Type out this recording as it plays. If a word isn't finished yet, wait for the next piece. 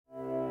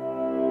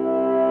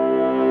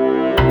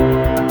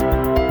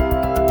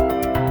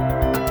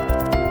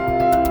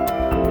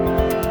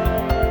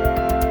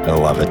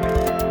love it.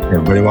 Hey,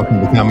 everybody, welcome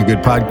to the Common Good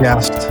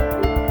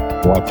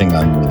Podcast. Watching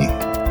on the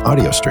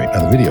audio stream,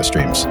 on the video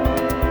streams.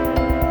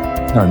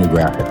 Our new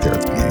graphic there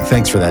at the beginning.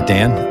 Thanks for that,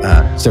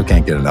 Dan. Still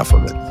can't get enough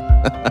of it.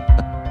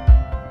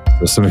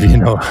 So some of you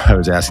know, I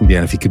was asking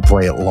Dan if he could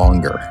play it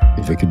longer,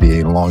 if it could be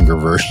a longer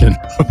version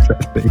of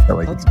that thing.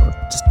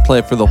 Just play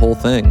it for the whole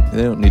thing.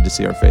 They don't need to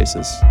see our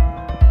faces.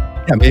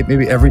 Yeah,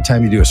 maybe every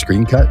time you do a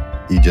screen cut,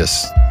 you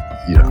just,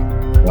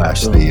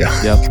 flash the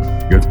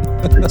good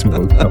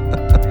mode.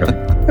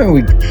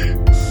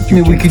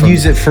 We could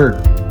use it for.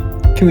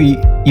 Can we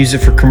use it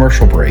for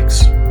commercial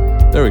breaks?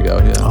 There we go.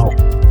 Yeah. Oh,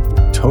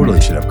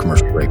 totally should have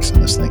commercial breaks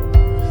in this thing.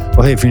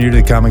 Well, hey, if you're new to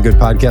the Common Good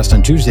Podcast,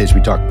 on Tuesdays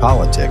we talk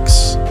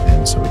politics,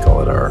 and so we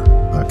call it our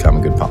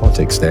Common Good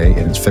Politics Day,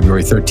 and it's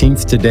February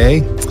 13th today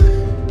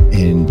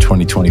in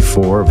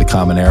 2024 of the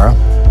Common Era.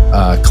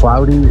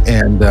 Cloudy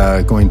and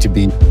going to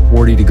be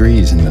 40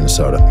 degrees in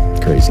Minnesota.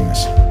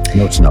 Craziness.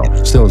 No snow.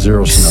 Still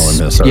zero snow in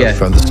Minnesota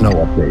from the snow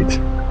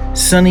update.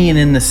 Sunny and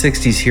in the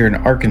 60s here in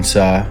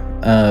Arkansas.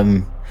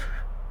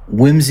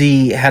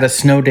 Whimsy had a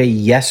snow day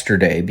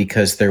yesterday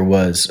because there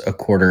was a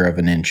quarter of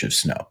an inch of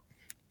snow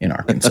in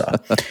Arkansas.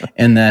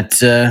 And that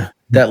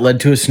led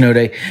to a snow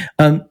day.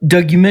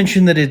 Doug, you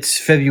mentioned that it's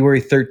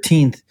February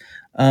 13th.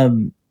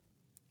 I'm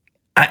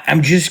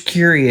just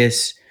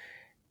curious,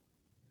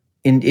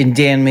 and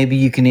Dan, maybe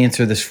you can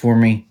answer this for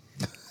me.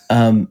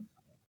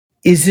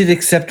 Is it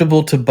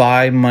acceptable to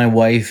buy my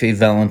wife a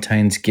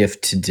Valentine's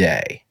gift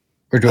today?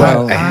 Or do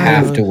I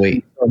have to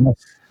wait?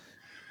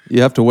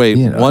 You have to wait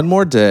one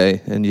more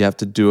day, and you have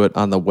to do it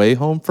on the way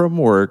home from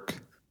work.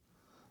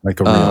 Like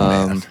a real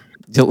man.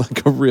 Yeah,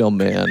 like a real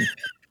man.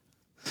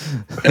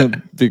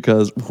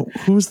 Because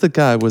who's the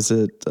guy? Was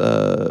it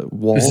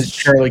Walsh? Was it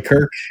Charlie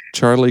Kirk?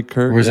 Charlie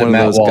Kirk? Or was it one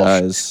Matt of those Walsh?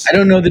 Guys. I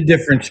don't know the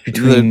difference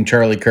between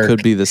Charlie Kirk.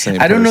 Could be the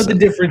same I don't know person.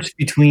 the difference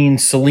between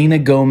Selena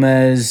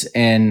Gomez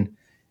and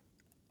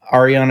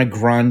Ariana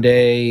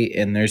Grande,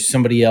 and there's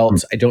somebody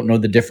else. I don't know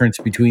the difference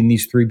between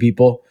these three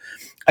people.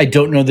 I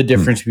don't know the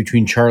difference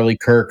between Charlie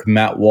Kirk,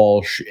 Matt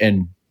Walsh,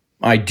 and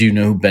I do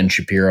know who Ben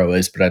Shapiro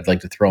is, but I'd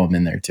like to throw him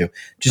in there too.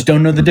 Just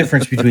don't know the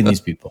difference between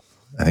these people.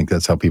 I think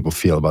that's how people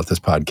feel about this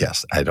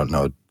podcast. I don't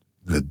know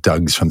the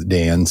Dougs from the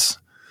Dans,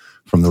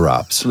 from the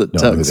Robs. The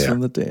Dougs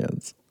from the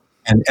Dans.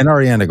 And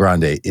Ariana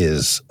Grande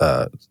is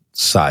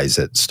size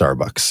at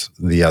Starbucks.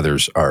 The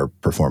others are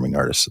performing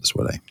artists, is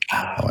what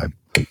how I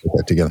put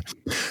that together.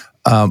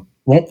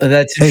 Well,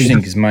 that's interesting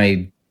because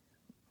my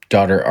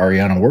daughter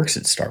Ariana works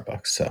at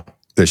Starbucks. So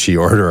does she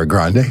order a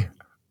grande?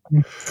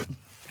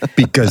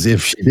 Because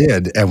if she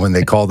did, and when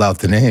they called out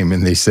the name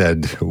and they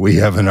said, we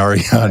have an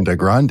Ariana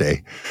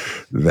Grande,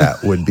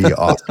 that would be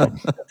awesome.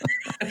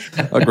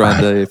 A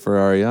grande for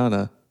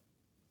Ariana.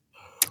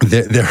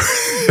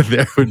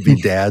 There would be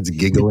dads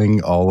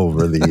giggling all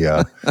over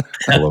the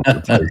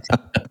place.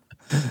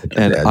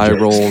 And eye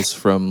rolls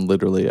from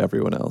literally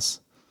everyone else.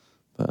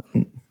 But,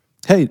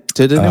 hey,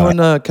 did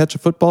anyone catch a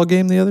football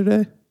game the other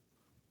day?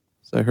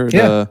 So I heard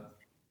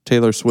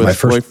Taylor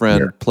Swift's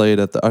boyfriend played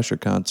at the Usher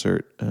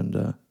concert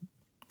and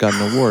got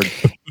an award.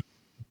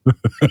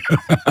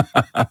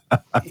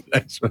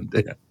 Nice one,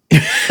 Dan.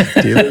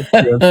 Taylor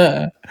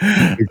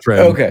Swift's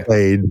friend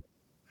played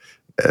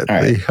at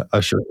the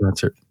Usher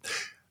concert.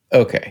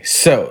 Okay,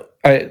 so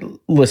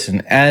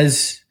listen,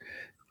 as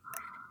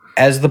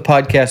the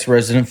podcast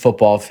resident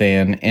football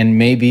fan, and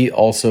maybe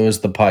also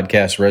as the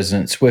podcast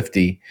resident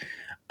Swiftie,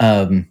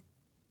 let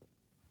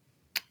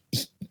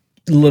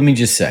me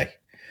just say,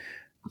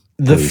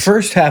 the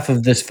first half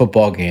of this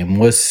football game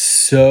was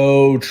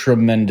so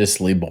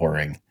tremendously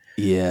boring.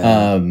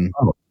 Yeah.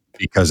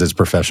 Because it's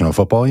professional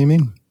football, you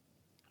mean?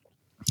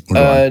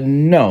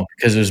 No,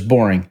 because it was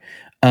boring.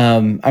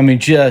 I mean,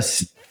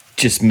 just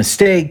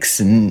mistakes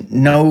and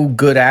no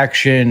good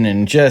action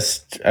and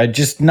just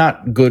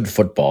not good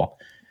football.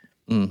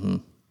 Mm-hmm.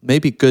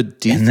 Maybe good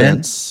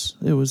defense.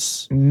 It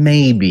was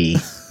maybe.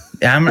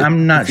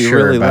 I'm not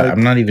sure really about.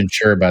 I'm not even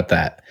sure about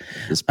that.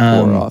 This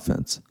poor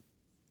offense.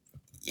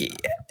 Yeah.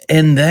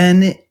 And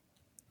then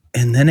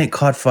it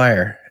caught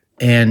fire,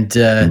 and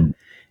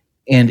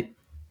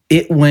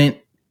it went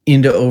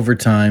into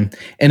overtime.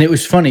 And it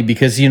was funny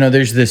because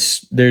there's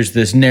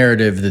this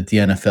narrative that the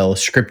NFL is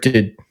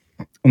scripted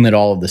and that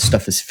all of this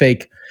stuff is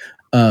fake.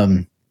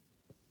 And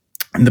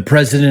the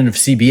president of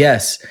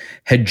CBS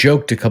had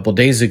joked a couple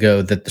days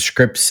ago that the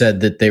script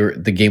said that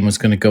the game was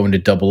going to go into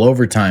double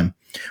overtime,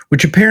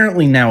 which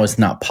apparently now is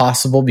not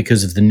possible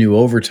because of the new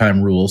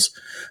overtime rules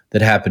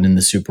that happened in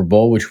the Super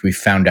Bowl, which we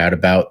found out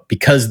about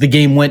because the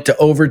game went to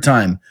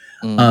overtime.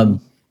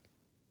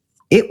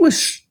 It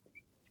was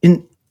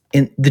in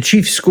the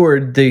Chiefs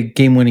scored the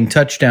game-winning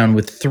touchdown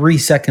with 3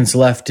 seconds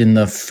left in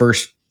the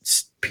first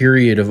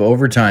period of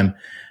overtime.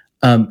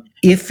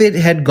 If it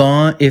had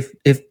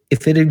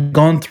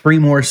gone 3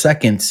 more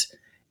seconds,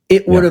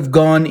 it would have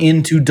gone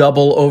into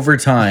double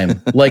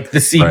overtime, like the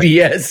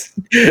CBS,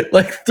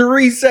 like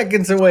 3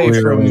 seconds away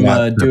from doing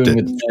with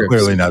the script.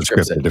 Clearly not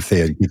scripted if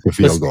they had kicked the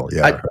field goal.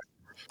 Yeah,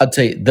 I'll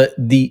tell you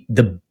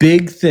the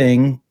big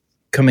thing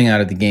coming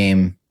out of the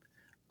game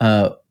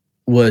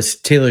was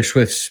Taylor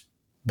Swift's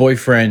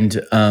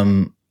boyfriend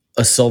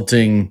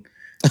assaulting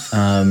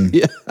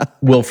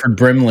Wilford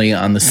Brimley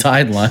on the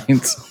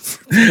sidelines.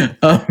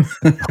 Wow,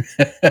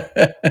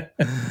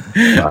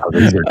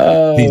 these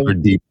are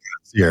deep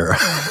cuts here.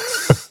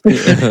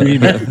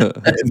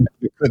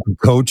 The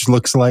coach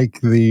looks like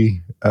the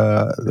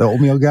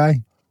oatmeal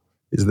guy.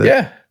 Is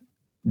that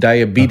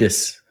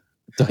diabetes?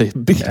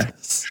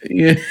 Diabetes.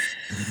 Yeah.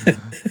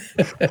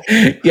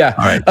 Yeah.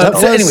 All right. That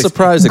was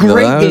surprising.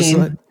 Great though.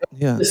 game.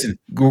 Listen,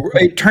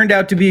 it turned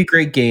out to be a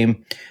great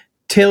game.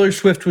 Taylor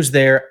Swift was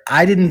there.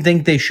 I didn't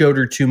think they showed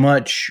her too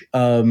much.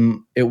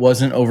 It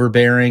wasn't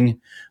overbearing.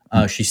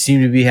 She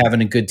seemed to be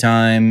having a good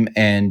time,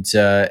 and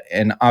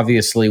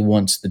obviously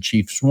once the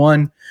Chiefs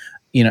won,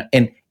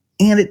 and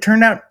it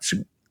turned out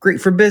great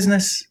for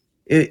business.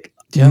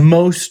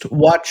 Most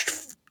watched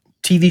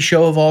TV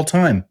show of all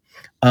time.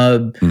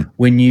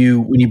 When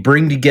you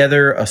bring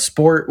together a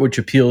sport which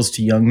appeals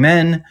to young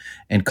men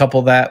and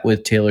couple that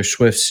with Taylor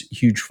Swift's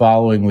huge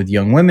following with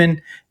young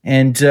women,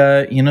 and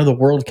the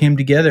world came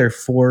together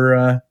for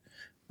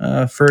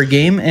a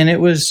game, and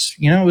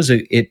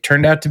it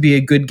turned out to be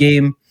a good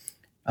game.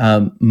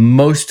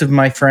 Most of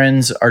my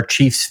friends are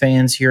Chiefs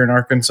fans here in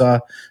Arkansas,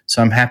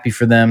 so I'm happy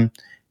for them,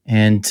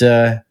 and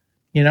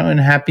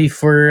happy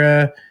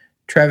for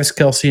Travis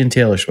Kelce and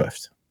Taylor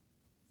Swift.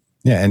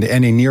 Yeah, and a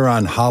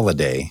near-on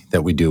holiday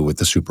that we do with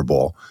the Super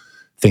Bowl,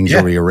 things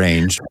are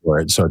rearranged for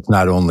it. So it's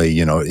not only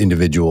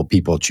individual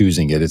people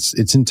choosing it;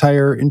 it's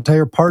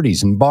entire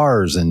parties and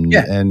bars and.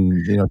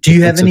 Do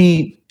you have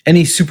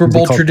any Super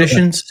Bowl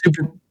traditions?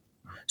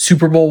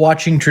 Super Bowl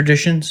watching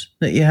traditions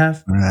that you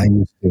have? I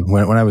used to.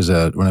 When I was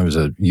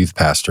a youth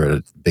pastor at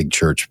a big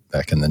church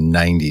back in the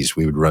 90s,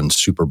 we would run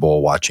Super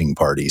Bowl watching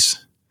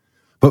parties.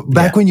 But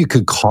back when you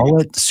could call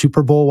it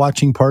Super Bowl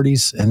watching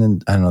parties, and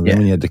then I don't know, then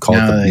when you had to call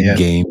it the big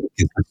game,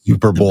 because the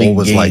Super Bowl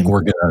was like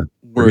we're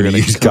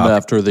gonna come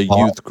after the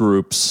youth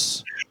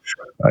groups.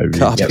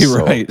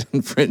 Copyright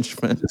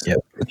infringement.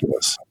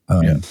 Ridiculous.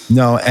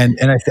 No, and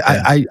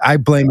I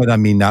blame it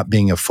on me not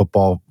being a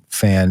football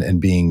fan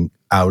and being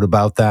out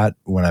about that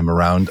when I'm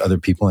around other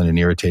people in an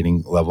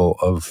irritating level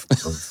of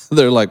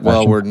they're like,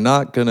 well, we're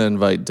not going to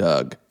invite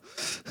Doug.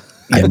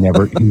 I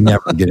never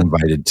get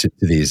invited to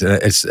these.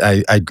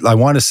 I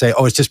want to say,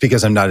 it's just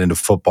because I'm not into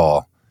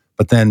football.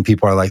 But then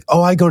people are like,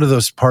 I go to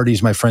those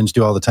parties my friends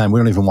do all the time. We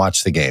don't even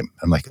watch the game.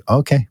 I'm like,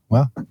 okay,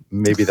 well,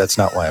 maybe that's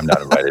not why I'm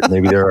not invited.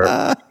 Maybe there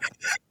are.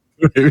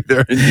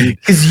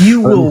 Because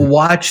you will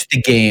watch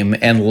the game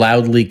and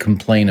loudly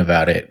complain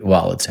about it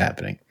while it's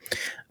happening.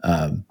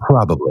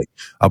 Probably.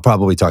 I'll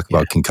probably talk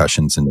about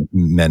concussions and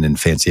men in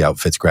fancy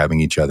outfits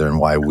grabbing each other and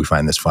why we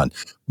find this fun.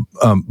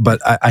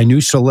 But I knew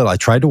so little. I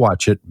tried to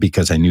watch it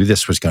because I knew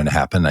this was going to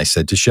happen. I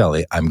said to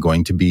Shelley, I'm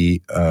going to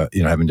be,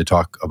 having to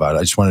talk about it.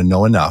 I just want to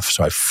know enough.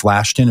 So I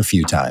flashed in a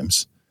few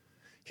times.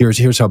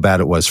 Here's how bad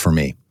it was for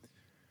me.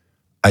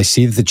 I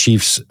see that the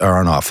Chiefs are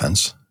on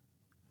offense.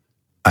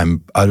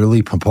 I'm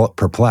utterly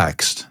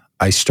perplexed.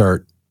 I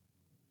start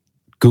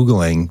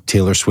Googling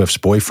Taylor Swift's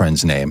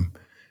boyfriend's name.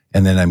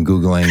 And then I'm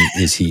Googling,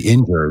 is he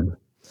injured?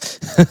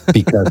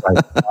 Because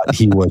I thought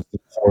he was the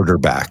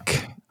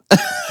quarterback.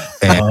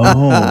 And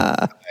I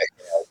had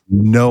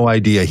no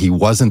idea he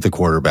wasn't the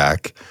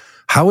quarterback.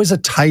 How is a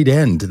tight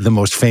end the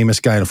most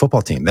famous guy in a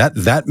football team?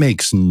 That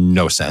makes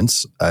no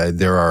sense.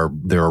 There are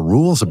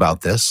rules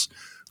about this.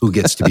 Who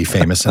gets to be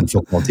famous on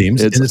football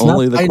teams? It's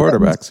only the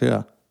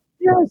quarterbacks,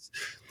 Yes.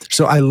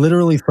 So I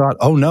literally thought,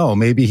 no,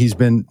 maybe he's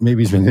been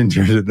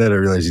injured. And then I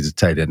realized he's a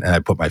tight end, and I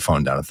put my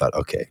phone down and thought,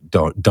 okay,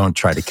 don't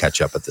try to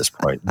catch up at this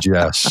point.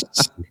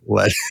 Just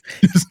let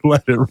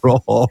it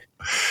roll.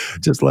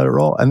 Just let it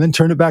roll, and then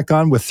turn it back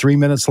on with 3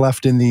 minutes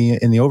left in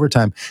the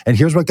overtime. And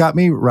here's what got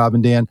me, Rob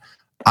and Dan.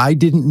 I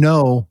didn't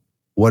know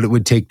what it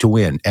would take to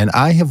win, and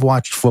I have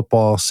watched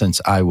football since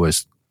I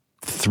was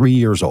 3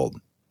 years old.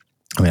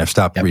 I mean, I've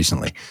stopped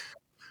recently.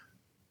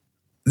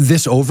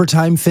 This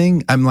overtime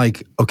thing, I'm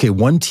like, okay,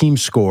 one team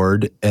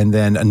scored and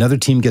then another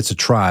team gets a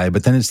try,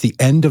 but then it's the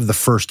end of the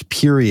first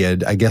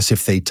period, I guess,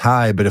 if they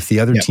tie. But if the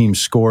other team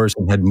scores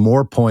and had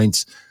more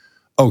points,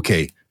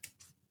 okay.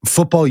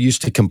 Football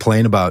used to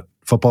complain about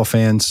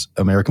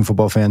American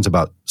football fans,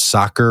 about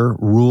soccer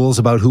rules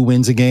about who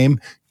wins a game.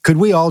 Could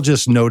we all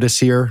just notice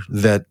here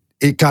that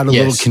it got a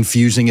little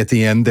confusing at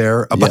the end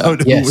there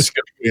about who was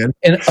going to win?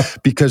 And,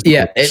 because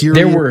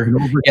there were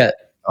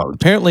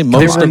apparently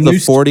most of the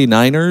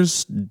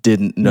 49ers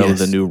didn't know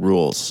the new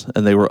rules,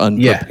 and they were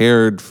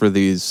unprepared for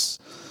these,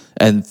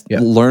 and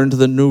learned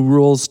the new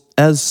rules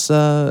as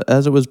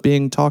it was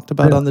being talked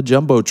about on the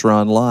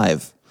Jumbotron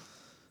live.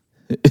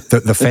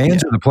 The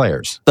fans or the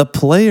players? The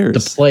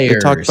players. The players. They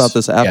talked about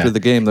this after the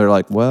game. They're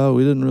like, well,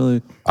 we didn't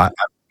really.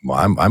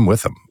 I'm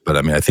with them. But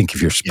I mean, I think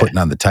if you're putting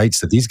on the tights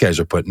that these guys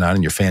are putting on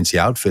and your fancy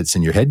outfits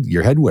and your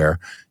headwear,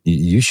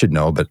 you should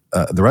know. But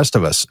the rest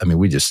of us, I mean,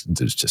 there's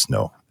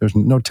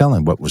no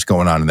telling what was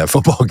going on in that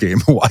football game,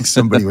 why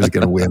somebody was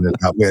going to win and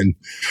not win.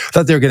 I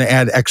thought they were going to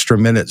add extra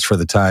minutes for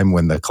the time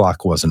when the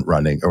clock wasn't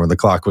running, or when the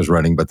clock was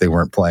running, but they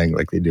weren't playing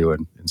like they do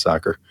in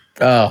soccer.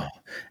 Oh,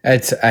 I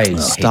hate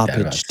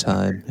stoppage that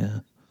time. Yeah,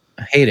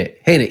 I hate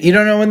it. You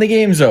don't know when the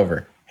game's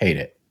over. Hate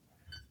it.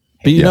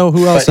 But you know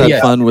who else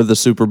had fun with the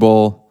Super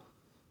Bowl?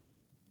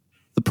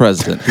 The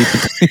president.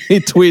 He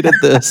tweeted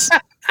this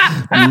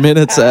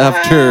minutes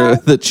after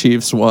the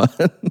Chiefs won.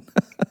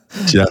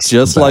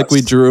 just like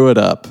we drew it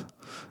up.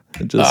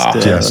 Just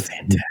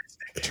fantastic.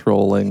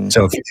 Trolling.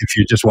 So if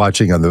you're just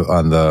watching on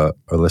the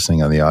or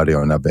listening on the audio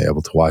and not being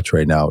able to watch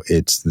right now,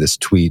 it's this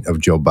tweet of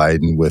Joe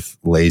Biden with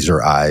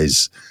laser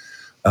eyes,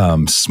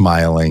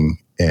 smiling,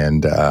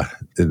 and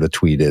the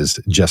tweet is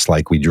just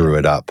like we drew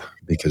it up,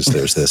 because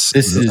there's this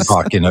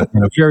talk in a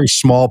very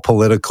small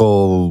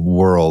political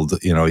world.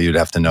 You'd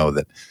have to know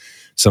that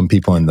some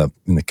people in the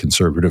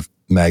conservative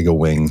MAGA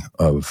wing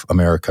of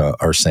America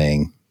are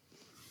saying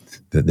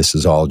that this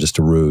is all just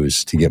a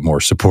ruse to get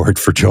more support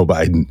for Joe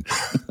Biden.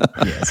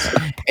 Yes.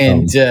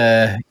 And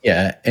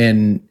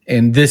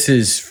this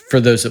is,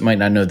 for those that might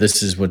not know,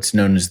 this is what's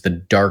known as the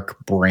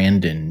Dark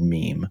Brandon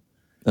meme.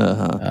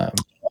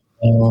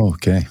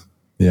 Okay.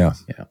 Yeah.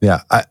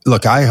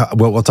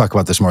 We'll talk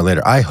about this more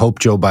later. I hope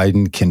Joe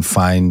Biden can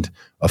find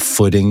a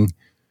footing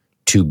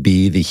to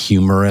be the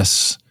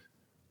humorous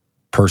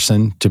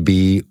person, to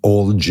be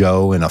old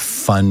Joe in a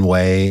fun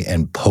way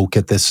and poke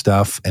at this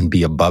stuff and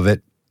be above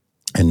it,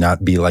 and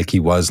not be like he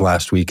was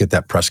last week at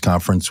that press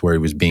conference where he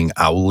was being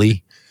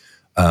owly,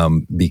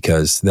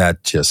 because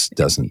that just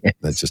doesn't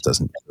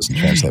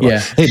translate well. Yeah.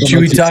 Hey, should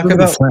we talk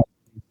about?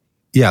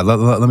 Yeah,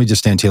 let me just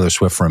stand Taylor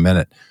Swift for a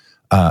minute.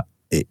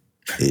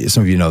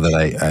 Some of you know that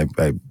I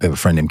have a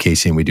friend named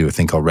Casey, and we do a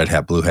thing called Red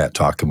Hat, Blue Hat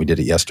Talk, and we did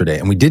it yesterday.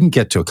 And we didn't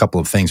get to a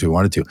couple of things we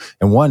wanted to.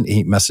 And one,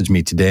 he messaged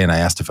me today, and I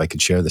asked if I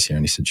could share this here,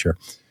 and he said, sure.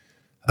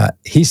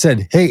 He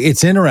said, hey,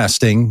 it's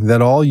interesting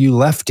that all you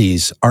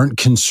lefties aren't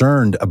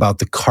concerned about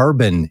the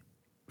carbon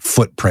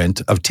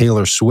footprint of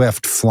Taylor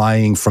Swift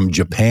flying from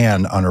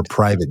Japan on her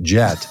private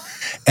jet.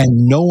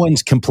 And no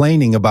one's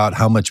complaining about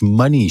how much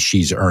money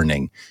she's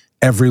earning.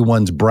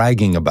 Everyone's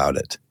bragging about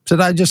it. I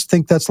said, I just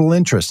think that's a little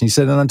interesting. He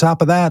said, and on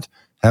top of that,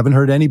 haven't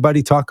heard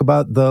anybody talk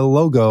about the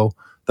logo,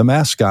 the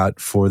mascot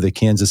for the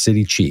Kansas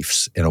City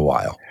Chiefs in a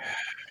while.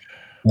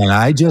 And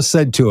I just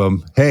said to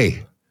him,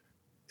 hey,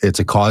 it's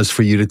a cause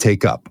for you to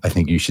take up. I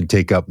think you should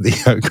take up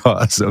the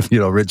cause of,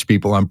 rich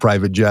people on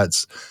private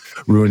jets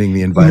ruining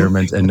the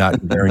environment and not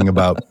caring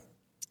about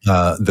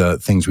the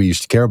things we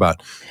used to care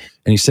about.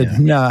 And he said,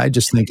 no, I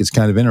just think it's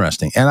kind of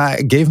interesting. And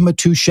I gave him a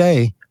touche.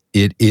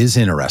 It is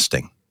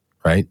interesting,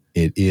 right?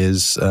 It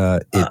is a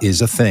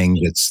thing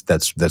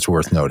that's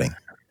worth noting.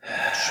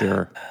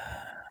 Sure.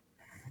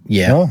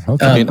 Yeah. Oh,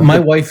 okay. My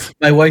wife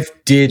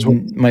did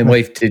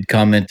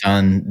comment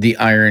on the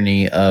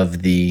irony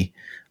of the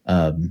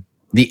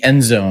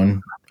end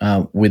zone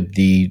with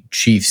the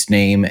Chiefs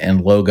name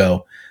and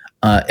logo,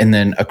 and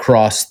then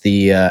across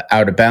the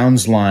out of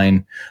bounds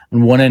line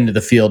on one end of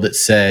the field it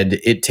said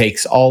it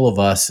takes all of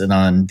us, and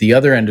on the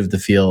other end of the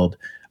field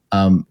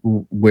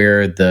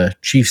where the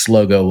Chiefs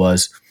logo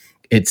was,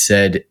 it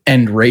said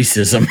end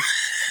racism.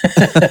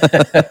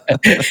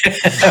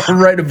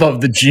 Right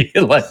above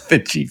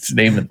the Chiefs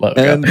name and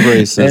logo. End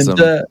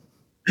racism.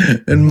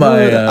 And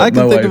I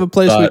can think of a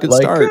place we could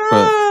start.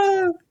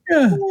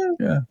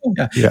 Yeah.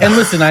 And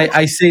listen,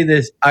 I say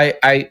this.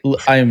 I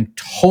am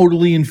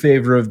totally in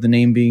favor of the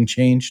name being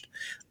changed.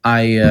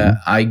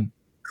 I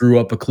grew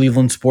up a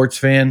Cleveland sports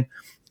fan.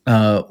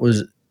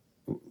 Was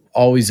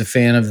always a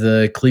fan of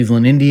the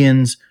Cleveland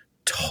Indians.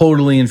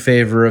 Totally in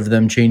favor of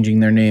them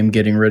changing their name,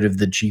 getting rid of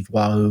the Chief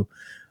Wahoo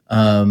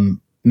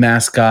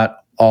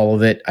mascot. All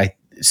of it.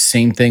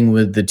 Same thing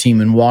with the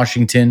team in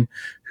Washington,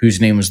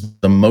 whose name was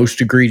the most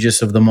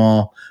egregious of them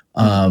all.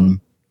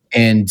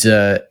 And,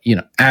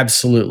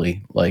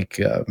 absolutely,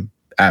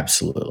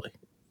 absolutely,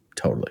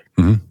 totally.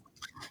 Mm-hmm.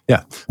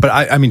 Yeah. But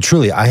I mean,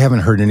 truly, I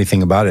haven't heard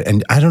anything about it.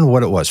 And I don't know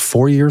what it was.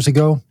 4 years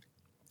ago,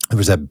 there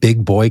was that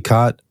big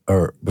boycott,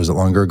 or was it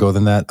longer ago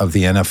than that, of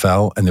the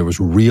NFL. And there was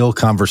real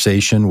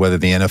conversation whether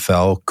the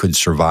NFL could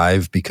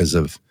survive because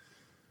of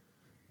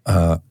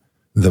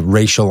the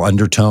racial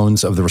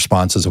undertones of the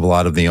responses of a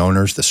lot of the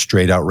owners, the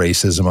straight out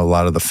racism of a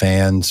lot of the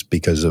fans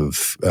because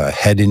of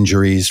head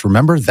injuries.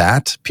 Remember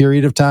that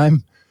period of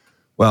time?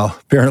 Well,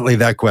 apparently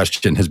that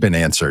question has been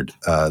answered.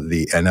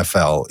 The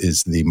NFL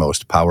is the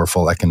most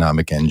powerful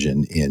economic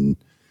engine in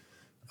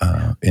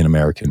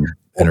American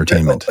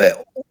entertainment.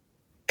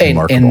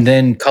 And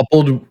then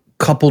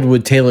coupled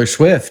with Taylor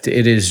Swift,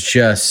 it is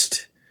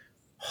just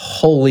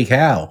holy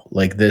cow!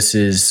 Like, this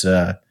is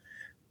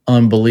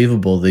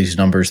unbelievable. These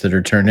numbers that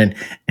are turned in.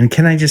 And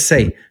can I just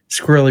say,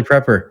 Squirrely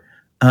Prepper,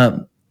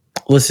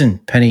 listen,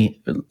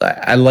 Penny,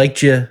 I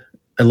liked you.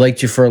 I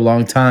liked you for a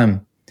long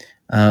time.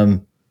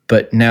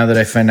 But now that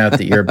I find out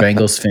that you're a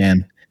Bengals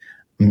fan,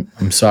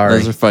 I'm sorry.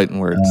 Those are fighting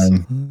words.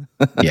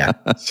 Yeah,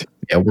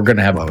 we're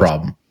gonna have a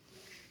problem.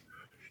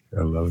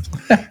 I love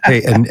it.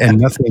 Hey, and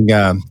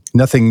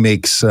nothing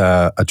makes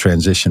a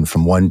transition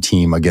from one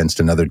team against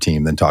another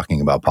team than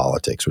talking about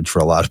politics, which for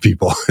a lot of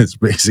people is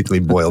basically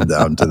boiled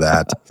down to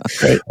that.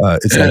 Right.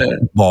 It's like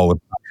ball with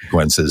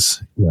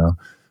consequences,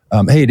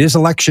 Hey, it is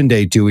election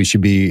day too. We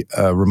should be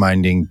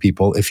reminding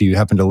people, if you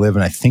happen to live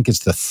in, I think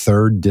it's the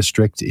 3rd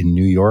district in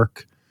New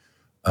York.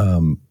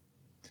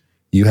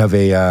 You have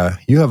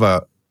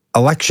a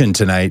election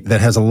tonight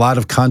that has a lot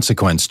of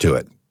consequence to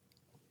it.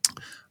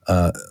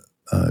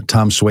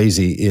 Tom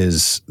Swayze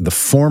is the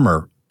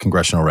former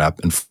congressional rep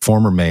and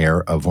former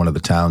mayor of one of the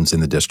towns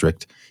in the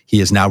district. He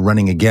is now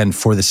running again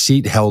for the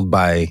seat held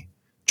by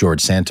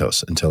George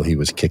Santos until he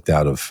was kicked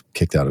out of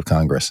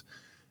Congress.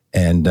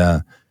 And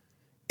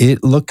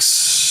it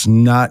looks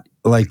not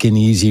like an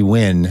easy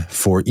win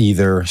for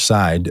either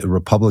side. The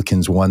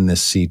Republicans won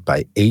this seat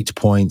by 8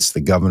 points.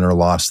 The governor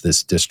lost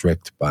this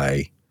district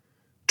by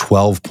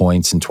 12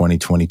 points in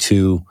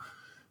 2022.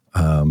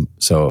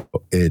 So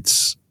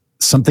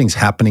something's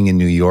happening in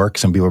New York.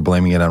 Some people are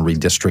blaming it on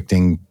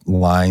redistricting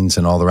lines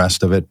and all the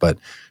rest of it, but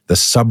the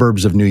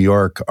suburbs of New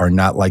York are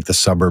not like the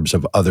suburbs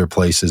of other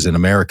places in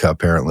America,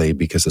 apparently,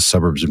 because the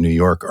suburbs of New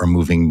York are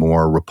moving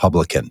more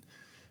Republican.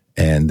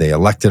 And they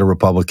elected a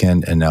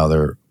Republican, and now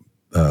they're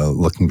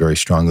looking very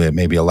strongly at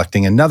maybe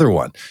electing another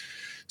one.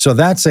 So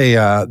that's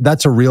a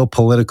real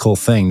political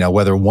thing. Now,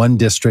 whether one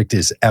district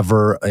is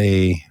ever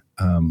a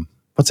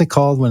what's it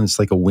called when it's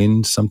like a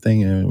wind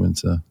something? When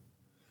it's an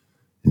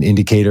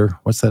indicator.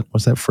 What's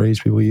that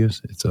phrase people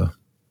use?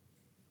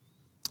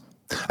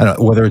 I don't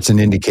know, whether it's an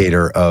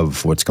indicator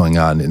of what's going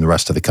on in the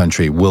rest of the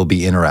country will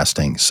be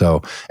interesting.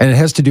 So, and it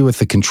has to do with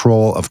the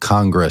control of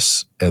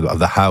Congress, of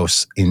the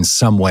House in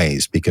some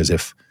ways, because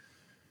if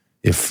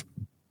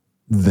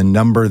the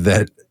number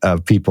that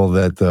people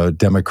that the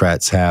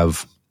Democrats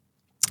have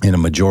in a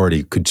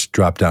majority could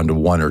drop down to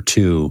 1 or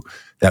 2,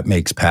 that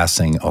makes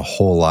passing a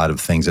whole lot of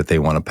things that they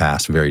want to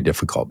pass very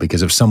difficult.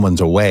 Because if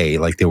someone's away,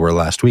 like they were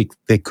last week,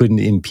 they couldn't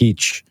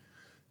impeach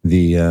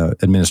the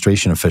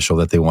administration official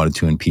that they wanted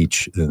to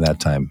impeach at that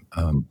time,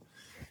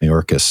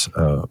 Mayorkas,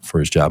 for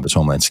his job as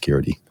Homeland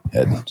Security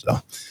head. So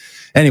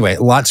anyway,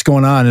 lots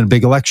going on in a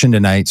big election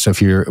tonight. So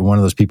if you're one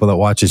of those people that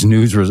watches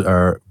news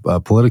or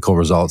political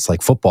results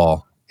like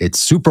football, it's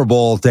Super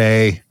Bowl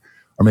day,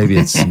 or maybe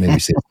it's say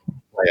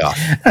playoff.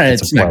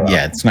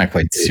 It's not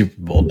quite Super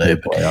Bowl day,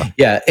 but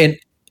yeah, and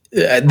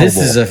this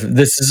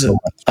is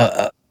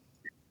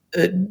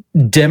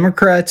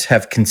Democrats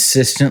have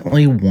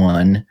consistently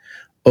won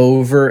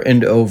over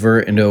and over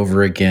and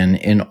over again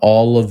in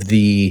all of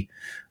the,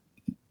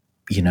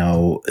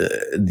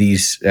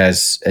 these,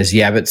 as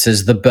Yabbitt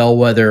says, the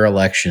bellwether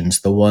elections,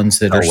 the ones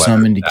that are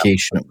some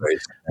indication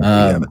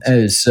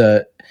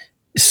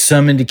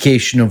some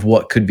indication of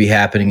what could be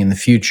happening in the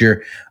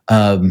future,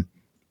 and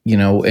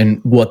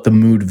what the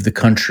mood of the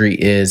country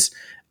is.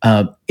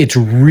 It's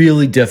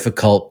really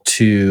difficult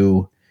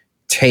to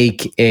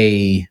take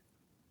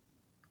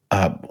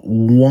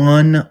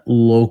one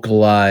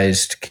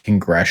localized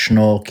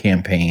congressional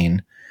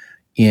campaign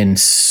in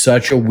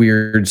such a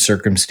weird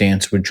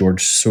circumstance with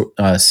George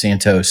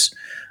Santos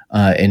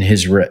and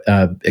his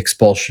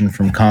expulsion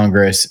from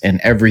Congress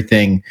and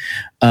everything.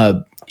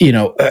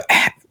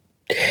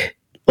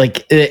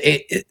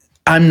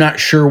 I'm not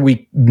sure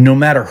no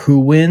matter who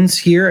wins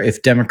here,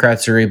 if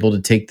Democrats are able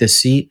to take this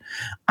seat,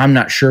 I'm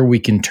not sure we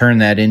can turn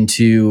that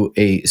into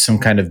some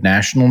kind of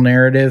national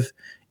narrative.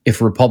 If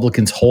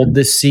Republicans hold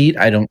this seat,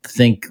 I don't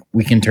think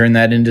we can turn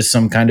that into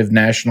some kind of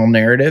national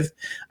narrative.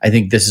 I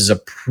think this is a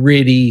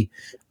pretty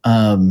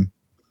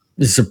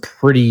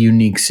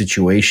unique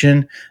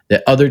situation.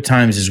 That other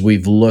times, as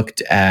we've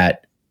looked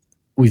at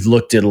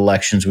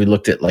elections, we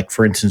looked at, like,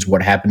 for instance,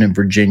 what happened in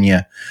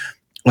Virginia,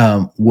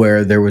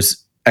 where there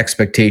was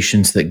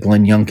expectations that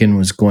Glenn Youngkin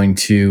was going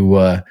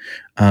to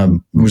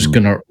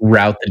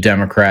rout the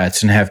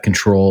Democrats and have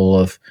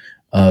control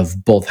of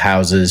both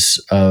houses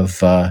of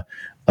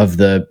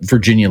the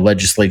Virginia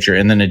legislature,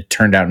 and then it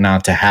turned out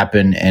not to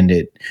happen,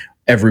 and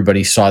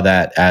everybody saw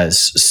that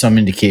as some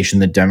indication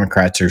that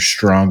Democrats are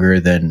stronger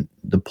than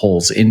the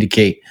polls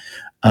indicate.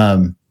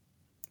 I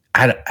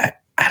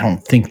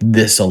don't think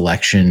this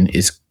election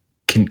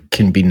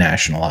can be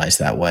nationalized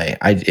that way.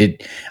 I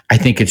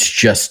think it's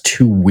just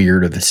too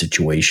weird of a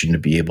situation to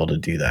be able to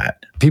do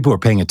that. People are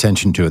paying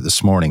attention to it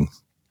this morning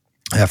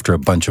after a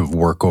bunch of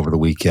work over the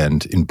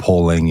weekend in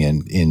polling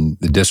and in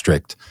the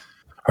district,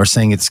 are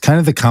saying it's kind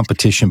of the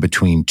competition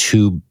between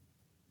two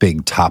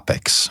big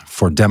topics.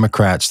 For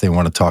Democrats, they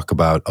want to talk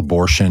about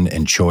abortion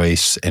and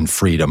choice and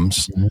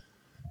freedoms.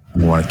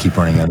 We want to keep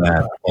running on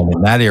that. And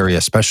in that area,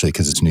 especially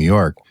because it's New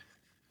York,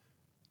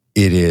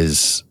 it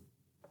is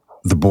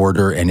the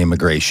border and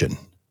immigration,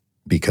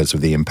 because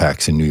of the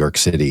impacts in New York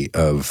City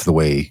of the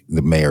way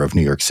the mayor of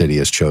New York City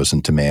has chosen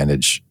to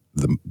manage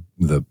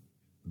the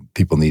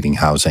people needing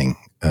housing,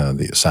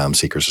 the asylum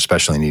seekers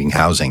especially needing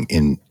housing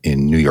in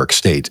New York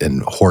State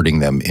and hoarding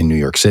them in New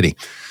York City.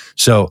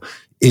 So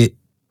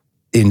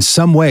in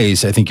some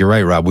ways, I think you're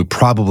right, Rob, we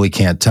probably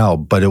can't tell,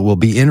 but it will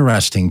be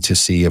interesting to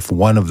see if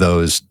one of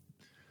those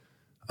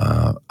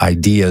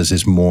ideas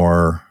is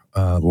more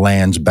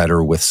lands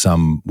better with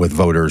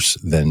voters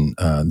than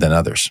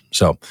others.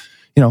 So,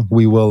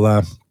 we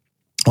will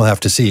we'll have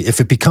to see. If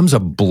it becomes a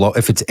blow,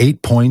 if it's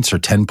 8 points or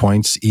 10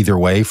 points either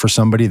way for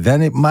somebody,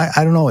 then it might,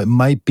 I don't know, it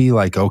might be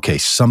like, okay,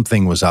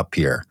 something was up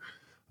here.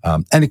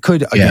 And it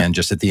could, again,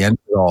 just at the end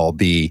of it all,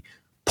 be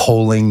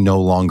polling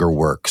no longer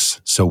works,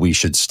 so we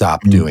should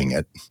stop doing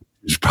it.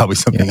 It's probably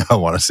something I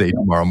want to say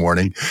tomorrow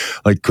morning.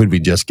 Like, could we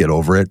just get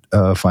over it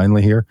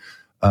finally here?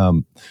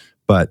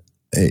 But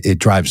it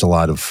drives a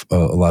lot of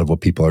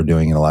what people are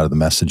doing and a lot of the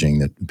messaging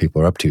that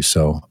people are up to.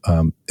 So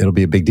it'll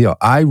be a big deal.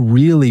 I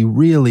really,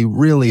 really,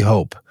 really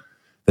hope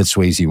that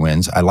Swayze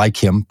wins. I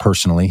like him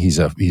personally. He's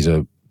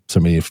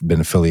somebody who's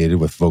been affiliated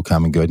with Vote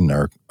Common Good and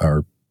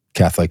our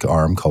Catholic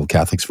arm called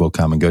Catholics Vote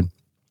Common Good.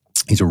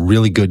 He's a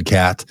really good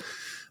cat.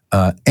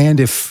 And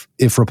if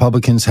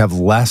Republicans have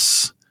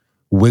less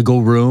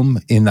wiggle room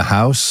in the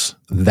House,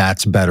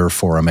 that's better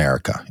for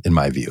America, in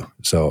my view.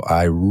 So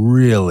I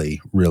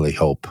really, really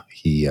hope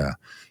he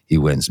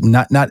wins.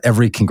 Not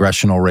every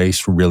congressional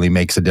race really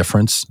makes a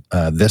difference.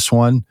 This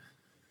one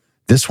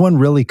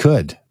really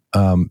could.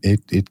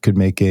 It could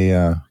make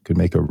a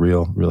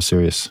real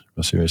serious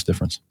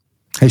difference.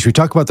 Hey, should we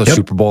talk about those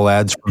Super Bowl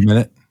ads for a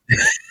minute?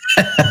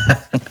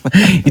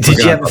 Did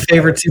you have a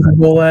favorite Super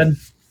Bowl ad?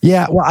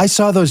 Yeah, well, I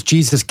saw those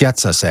Jesus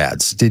Gets Us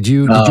ads. Did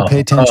you pay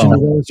attention to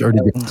those, or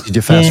did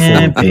you fast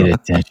forward? I paid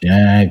attention.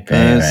 I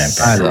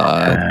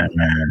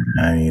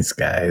these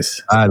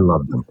guys. I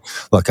love them.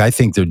 Look, I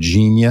think they're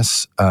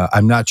genius.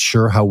 I'm not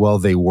sure how well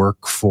they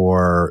work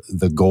for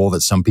the goal that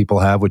some people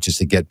have, which is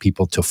to get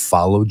people to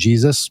follow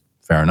Jesus.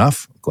 Fair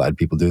enough. Glad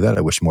people do that.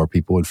 I wish more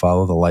people would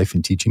follow the life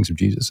and teachings of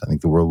Jesus. I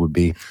think the world would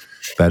be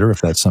better if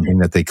that's something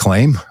that they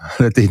claim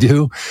that they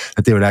do,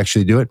 that they would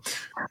actually do it.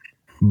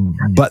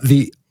 But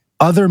the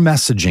other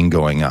messaging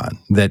going on,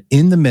 that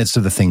in the midst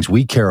of the things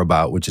we care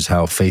about, which is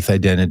how faith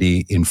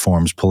identity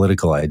informs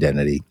political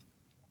identity,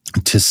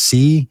 to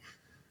see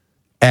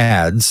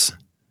ads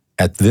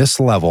at this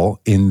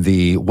level in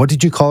the, what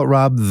did you call it,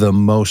 Rob? The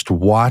most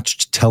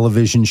watched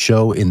television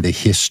show in the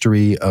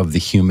history of the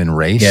human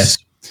race. Yes.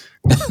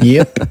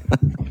 Yep.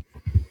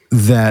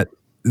 That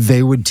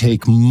they would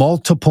take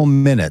multiple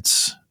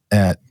minutes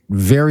at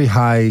very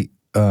high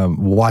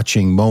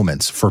watching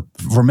moments for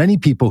many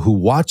people who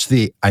watch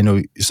I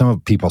know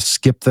some people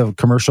skip the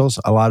commercials.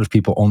 A lot of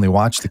people only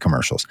watch the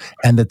commercials.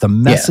 And that the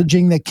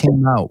messaging that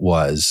came out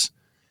was,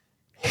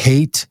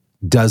 hate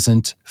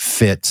doesn't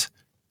fit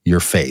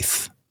your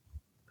faith.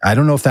 I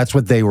don't know if that's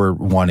what they were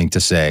wanting to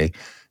say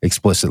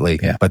explicitly,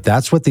 but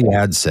that's what the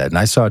ad said. And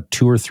I saw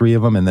 2 or 3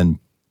 of them, and then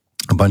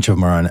a bunch of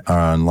them are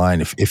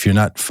online. If you're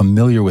not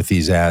familiar with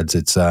these ads,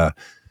 it's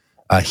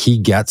He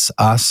Gets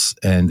Us,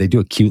 and they do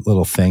a cute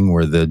little thing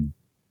where the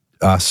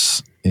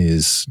us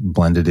is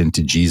blended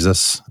into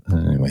Jesus.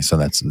 Anyway, so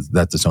that's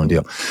its own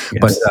deal.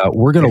 Yes. But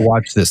we're going to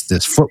watch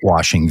this foot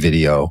washing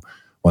video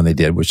when they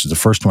did, which is the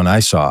first one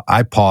I saw.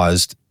 I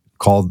paused,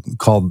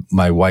 called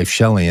my wife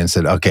Shelley and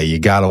said, "Okay, you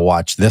got to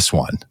watch this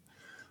one."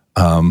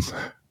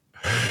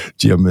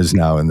 Jim is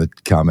now in the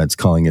comments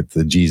calling it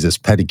the Jesus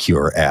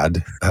pedicure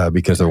ad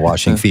because they're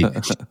washing feet.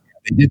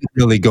 They didn't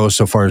really go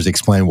so far as to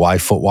explain why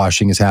foot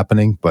washing is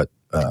happening, but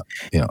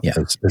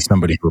as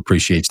somebody who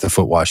appreciates the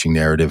foot washing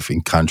narrative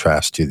in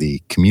contrast to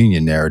the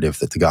communion narrative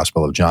that the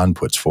Gospel of John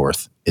puts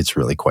forth, it's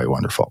really quite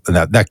wonderful. And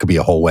that could be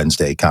a whole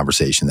Wednesday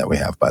conversation that we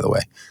have, by the way.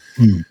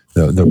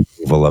 The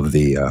removal of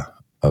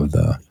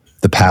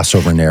the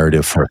Passover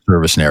narrative for a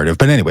service narrative.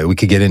 But anyway, we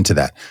could get into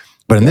that.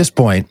 But in this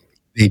point,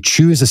 they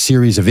choose a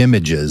series of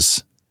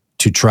images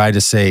to try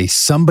to say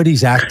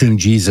somebody's acting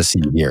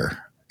Jesus-y here.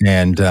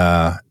 And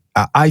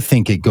I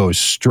think it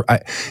goes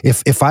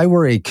if I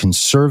were a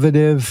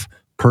conservative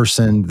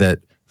person that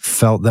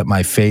felt that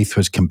my faith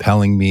was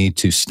compelling me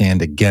to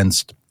stand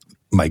against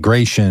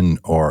migration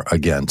or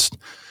against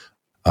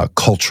a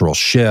cultural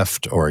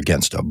shift or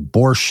against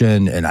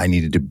abortion, and I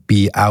needed to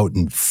be out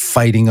and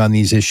fighting on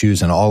these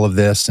issues and all of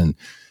this and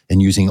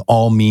using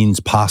all means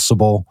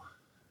possible,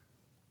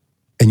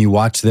 and you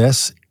watch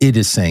this, it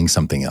is saying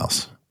something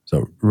else.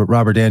 So,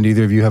 Robert, Dan, do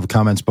either of you have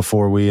comments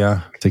before we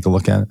take a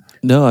look at it?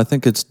 No, I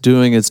think it's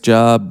doing its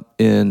job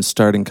in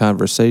starting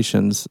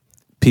conversations.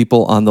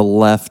 People on the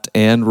left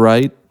and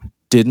right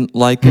didn't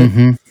like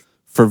it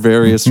for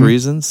various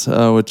reasons,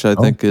 which I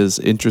think is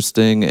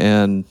interesting.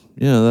 And,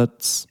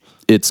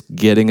 it's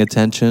getting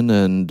attention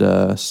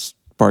and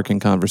sparking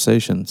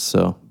conversations.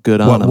 So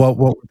good on them. What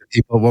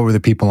were the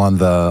people on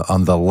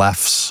the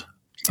left's?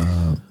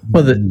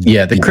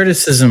 The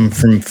criticism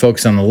from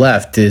folks on the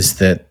left is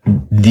that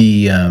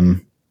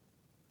the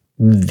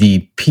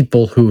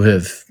people who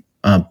have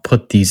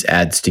put these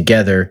ads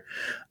together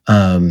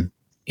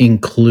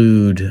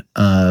include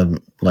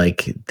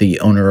like the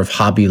owner of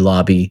Hobby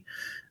Lobby,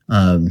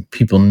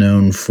 people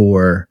known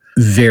for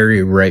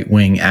very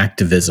right-wing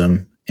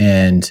activism,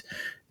 and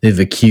they've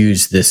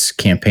accused this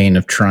campaign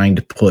of trying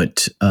to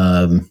put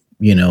a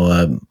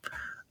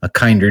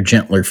kinder,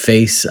 gentler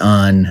face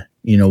on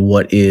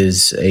what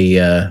is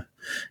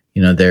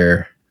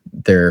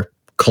their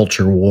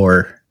culture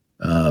war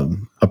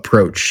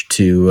approach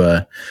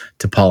to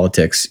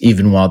politics,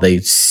 even while they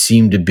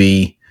seem to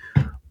be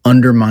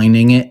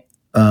undermining it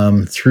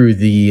through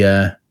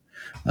the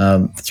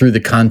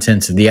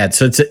contents of the ad.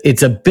 So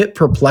it's a bit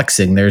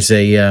perplexing. There's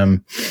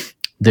the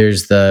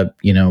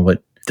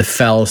the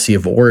fallacy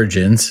of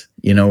origins.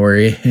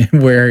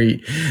 Where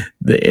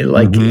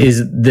Mm-hmm.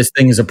 is this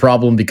thing is a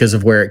problem because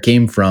of where it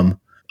came from.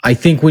 I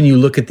think when you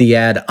look at the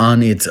ad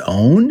on its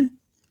own,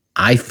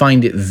 I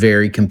find it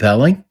very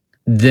compelling.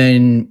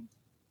 Then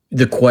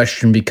the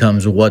question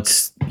becomes,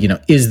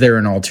 is there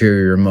an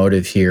ulterior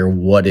motive here?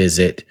 What is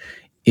it?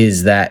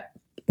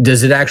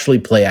 Does it actually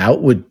play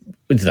out with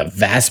the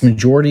vast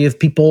majority of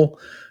people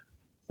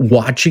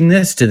watching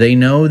this? Do they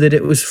know that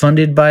it was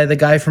funded by the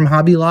guy from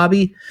Hobby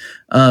Lobby?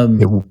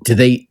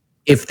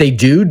 If they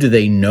do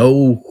they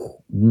know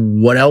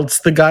what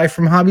else the guy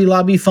from Hobby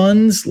Lobby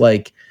funds?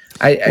 I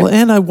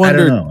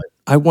wonder, don't know.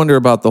 I wonder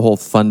about the whole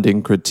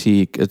funding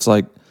critique. It's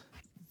like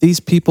these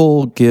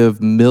people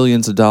give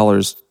millions of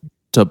dollars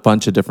to a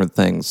bunch of different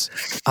things.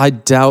 I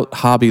doubt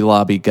Hobby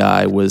Lobby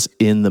guy was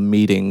in the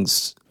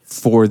meetings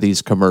for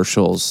these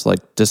commercials, like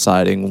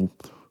deciding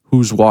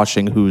who's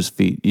washing whose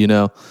feet,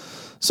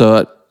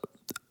 So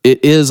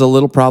it is a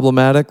little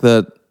problematic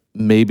that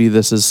maybe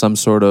this is some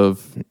sort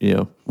of,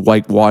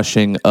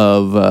 whitewashing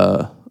of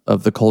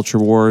the culture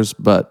wars,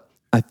 but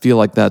I feel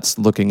like that's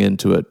looking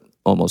into it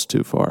almost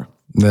too far.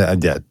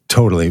 Yeah,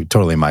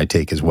 totally my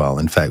take as well.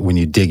 In fact, when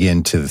you dig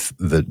into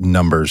the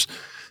numbers,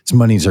 these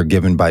monies are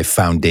given by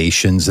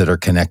foundations that are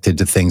connected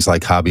to things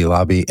like Hobby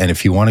Lobby. And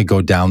if you want to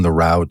go down the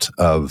route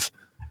of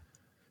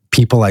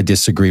people I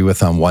disagree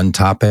with on one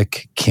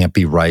topic can't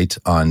be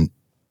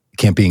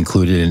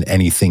included in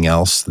anything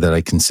else that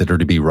I consider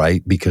to be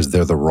right because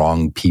they're the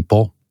wrong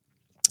people.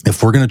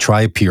 If we're going to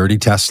try a purity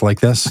test like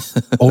this,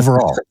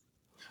 overall,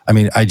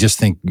 I just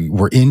think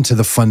we're into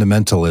the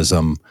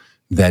fundamentalism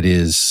that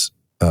is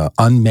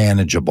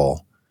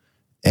unmanageable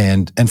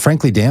and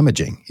frankly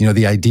damaging.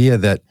 The idea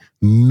that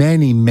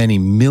many, many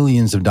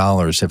millions of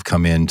dollars have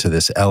come into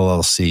this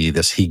LLC,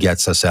 this He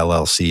Gets Us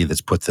LLC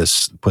that's put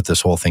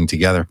this whole thing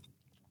together.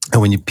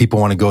 And when people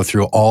want to go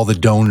through all the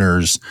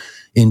donors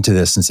into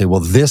this and say, well,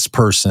 this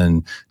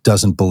person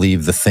doesn't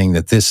believe the thing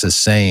that this is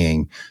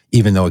saying,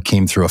 even though it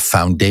came through a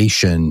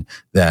foundation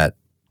that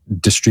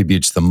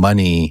distributes the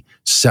money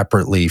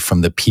separately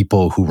from the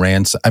people who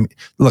ran.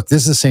 Look,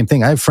 this is the same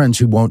thing. I have friends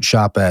who won't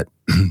shop at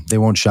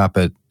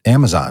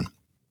Amazon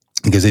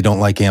because they don't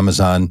like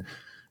Amazon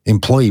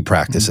employee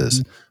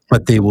practices,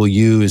 but they will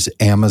use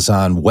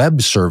Amazon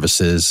Web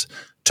Services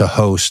to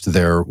host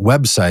their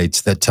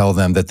websites that tell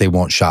them that they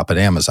won't shop at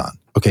Amazon.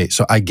 Okay,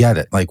 so I get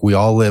it. Like we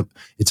all live,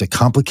 it's a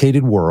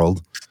complicated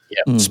world,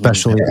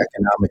 especially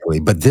economically.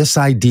 But this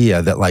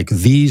idea that like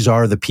these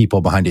are the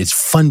people behind it, it's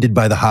funded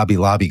by the Hobby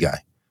Lobby guy.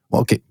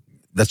 Well, okay,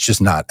 that's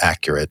just not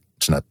accurate.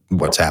 It's not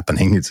what's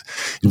happening. It's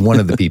one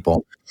of the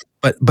people.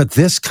 But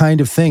this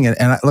kind of thing,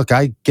 and look,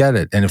 I get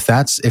it. And if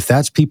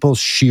that's people's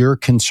sheer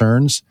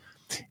concerns,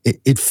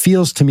 it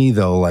feels to me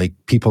though like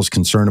people's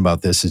concern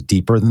about this is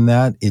deeper than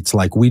that. It's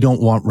like we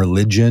don't want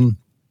religion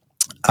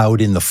out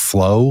in the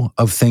flow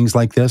of things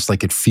like this.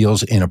 Like it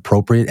feels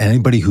inappropriate.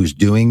 Anybody who's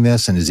doing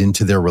this and is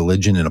into their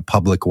religion in a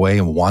public way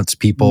and wants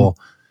people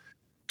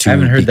to I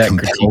haven't heard that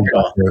critique at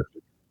all.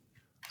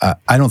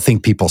 I don't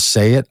think people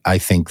say it. I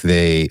think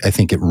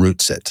it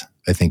roots it.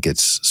 I think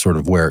it's sort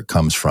of where it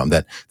comes from,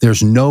 that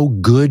there's no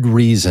good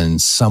reason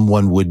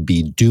someone would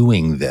be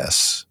doing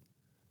this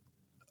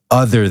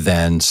other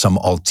than some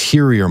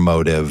ulterior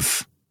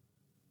motive.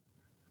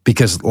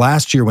 Because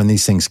last year when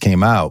these things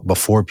came out,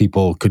 before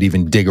people could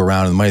even dig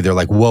around in the money, they're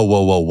like,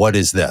 whoa, what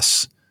is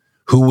this?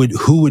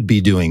 Who would be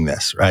doing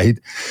this, right?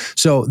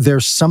 So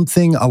there's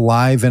something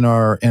alive in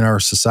our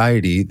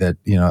society that,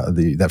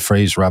 that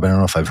phrase, Rob, I don't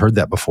know if I've heard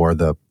that before,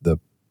 the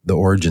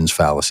origins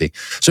fallacy.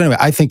 So anyway,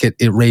 I think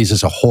it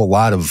raises a whole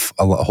lot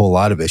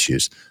of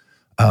issues.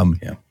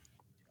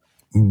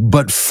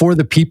 But for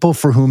the people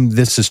for whom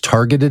this is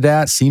targeted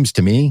at, seems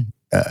to me,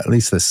 at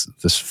least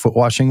this foot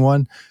washing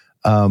one,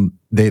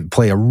 they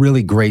play a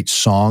really great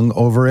song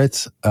over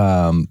it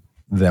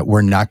that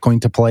we're not going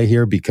to play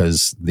here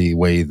because the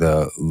way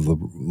the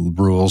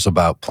rules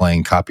about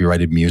playing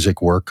copyrighted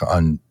music work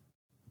on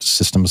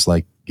systems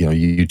like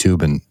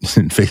YouTube and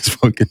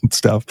Facebook and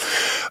stuff,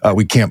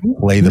 we can't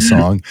play the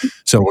song,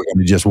 so we're going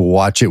to just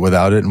watch it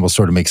without it, and we'll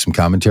sort of make some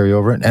commentary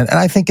over it. And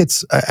I think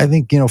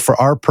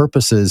for our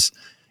purposes,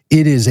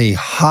 it is a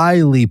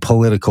highly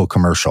political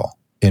commercial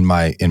in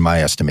my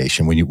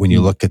estimation. When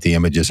you look at the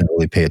images and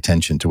really pay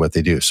attention to what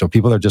they do, so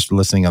people are just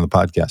listening on the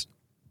podcast.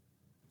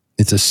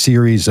 It's a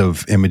series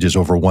of images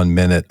over 1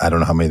 minute. I don't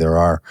know how many there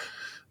are,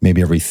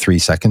 maybe every 3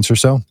 seconds or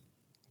so,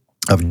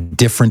 of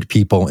different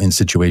people in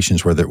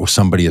situations where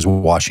somebody is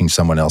washing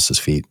someone else's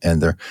feet,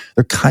 and they're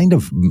kind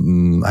of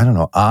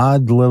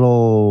odd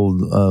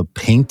little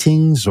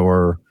paintings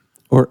or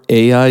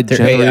AI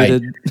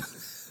generated.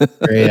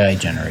 They're AI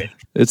generated.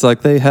 It's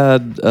like they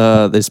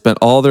spent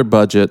all their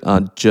budget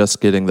on just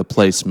getting the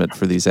placement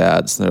for these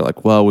ads. And they're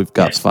like, well, we've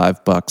got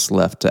 $5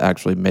 left to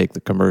actually make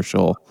the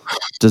commercial.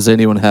 Does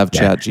anyone have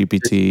Chat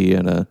GPT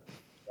and a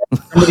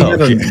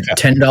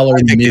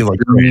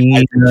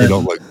 $10 They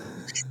don't look.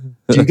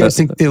 Do you guys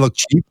think they look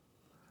cheap?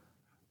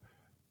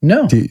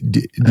 No,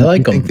 I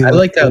like them. I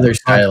like how they're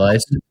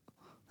stylized.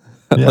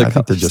 I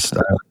think they're just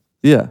stylized.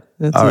 Yeah.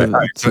 All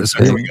right.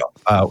 So here we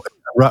go.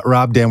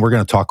 Rob, Dan, we're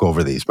going to talk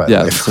over these, by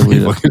the way. So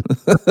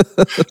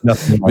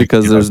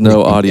because there's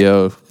no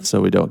audio,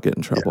 so we don't get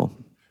in trouble. Yeah.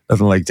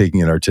 Nothing like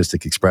taking an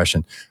artistic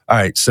expression. All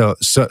right. So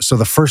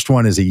the first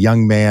one is a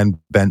young man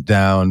bent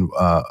down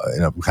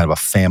in a kind of a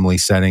family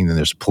setting. Then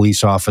there's a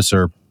police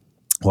officer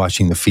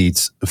washing the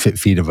feet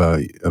of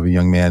a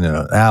young man in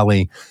an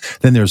alley.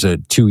 Then there's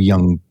two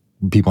young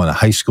people in a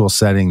high school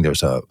setting.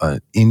 There's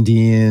an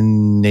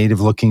Indian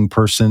native-looking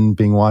person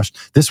being washed.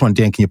 This one,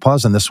 Dan, can you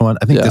pause on this one?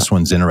 I think this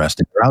one's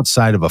interesting. They're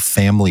outside of a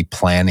family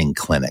planning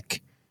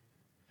clinic.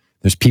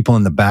 There's people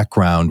in the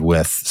background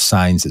with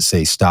signs that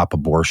say "Stop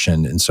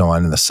Abortion" and so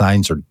on, and the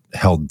signs are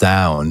held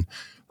down,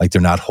 like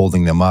they're not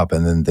holding them up.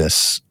 And then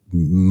this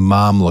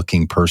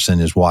mom-looking person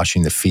is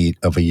washing the feet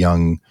of a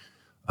young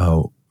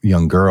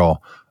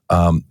girl,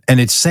 and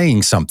it's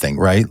saying something,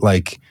 right?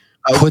 Like,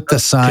 put the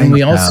sign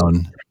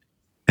down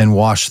and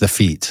wash the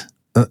feet.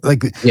 Look,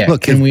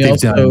 they've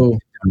done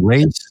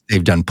race,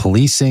 they've done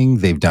policing,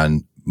 they've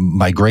done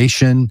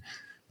migration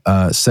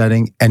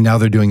setting, and now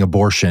they're doing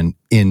abortion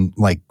in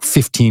like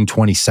 15,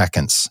 20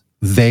 seconds.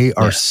 They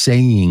are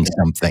saying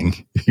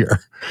something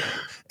here.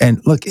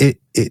 And look,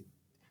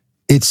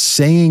 it's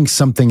saying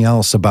something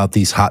else about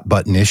these hot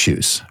button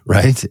issues,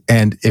 right?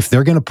 And if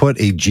they're going to put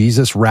a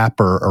Jesus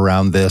wrapper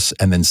around this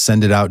and then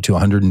send it out to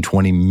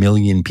 120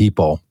 million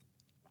people,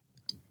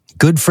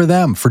 good for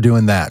them for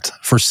doing that,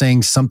 for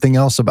saying something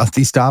else about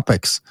these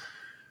topics,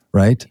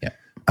 right?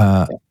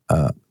 Yeah.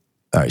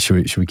 All right, should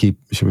we?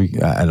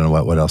 I don't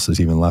know what else is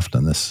even left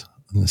on this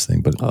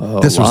thing, but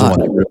this was the one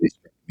that really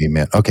struck me,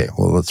 man. Okay,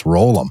 well, let's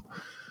roll them.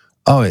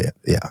 Oh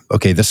yeah.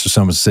 Okay, this was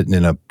someone sitting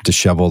in a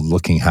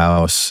disheveled-looking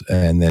house,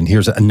 and then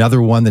here's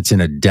another one that's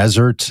in a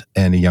desert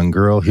and a young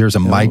girl. Here's a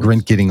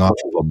migrant getting off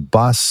of a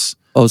bus.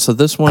 Oh, so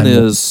this one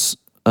is.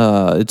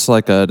 It's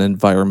like an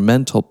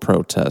environmental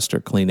protest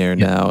or Clean Air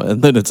Now,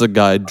 and then it's a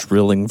guy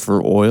drilling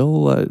for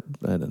oil. I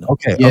don't know.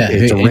 Okay,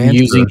 it's and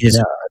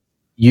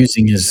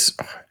using his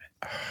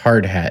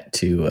hard hat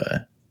to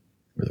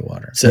for the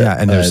water. So,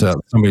 and there's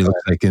somebody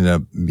looks like in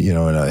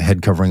a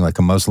head covering like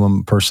a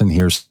Muslim person.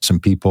 Here's some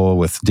people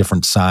with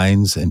different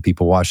signs and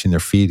people washing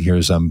their feet.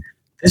 Here's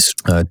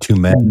two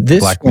men,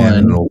 black man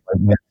and a white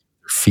man,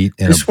 feet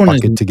in a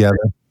bucket together.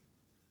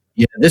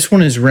 Yeah, this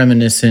one is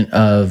reminiscent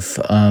of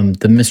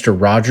the Mr.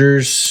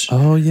 Rogers.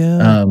 Oh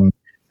yeah.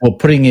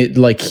 Putting it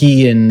like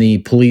he and the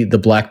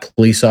black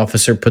police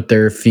officer put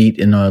their feet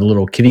in a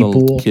little kiddie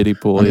pool. Kiddie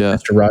pool, yeah.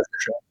 Mr. Rogers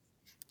show.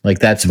 Like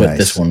that's what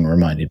this one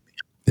reminded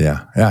me.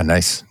 Yeah,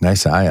 nice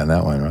eye on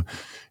that one.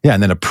 Yeah,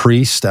 and then a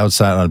priest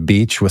outside on a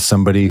beach with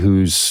somebody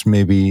who's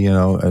maybe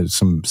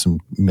some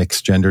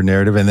mixed gender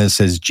narrative, and then it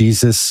says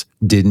Jesus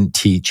didn't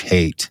teach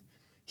hate;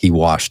 he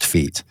washed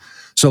feet.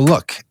 So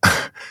look.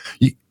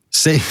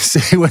 Say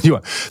what you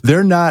want.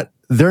 They're not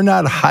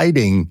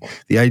hiding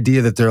the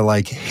idea that they're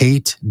like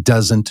hate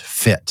doesn't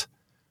fit.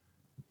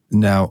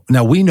 Now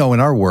we know in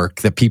our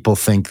work that people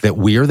think that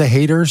we're the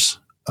haters.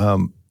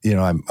 I'm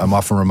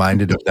often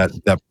reminded of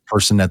that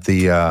person at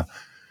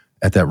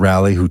that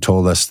rally who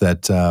told us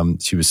that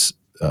she was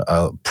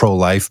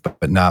pro-life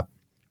but not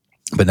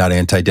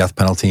anti-death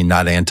penalty,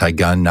 not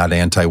anti-gun, not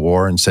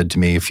anti-war, and said to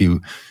me, if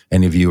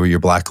any of you or your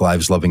Black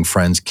Lives loving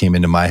friends came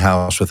into my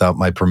house without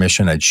my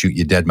permission, I'd shoot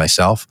you dead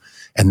myself.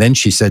 And then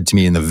she said to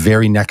me in the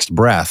very next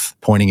breath,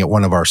 pointing at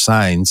one of our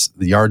signs,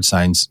 the yard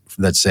signs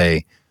that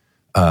say,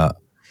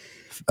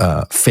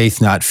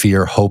 faith not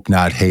fear, hope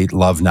not hate,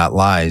 love not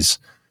lies,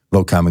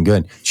 vote common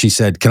good. She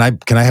said, can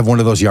I have one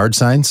of those yard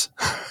signs?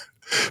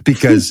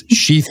 Because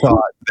she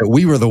thought that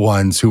we were the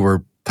ones who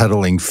were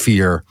peddling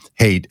fear,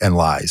 hate, and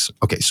lies.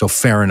 Okay, so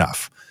fair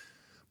enough.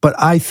 But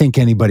I think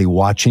anybody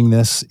watching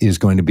this is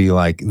going to be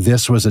like,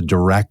 this was a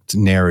direct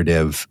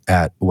narrative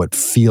at what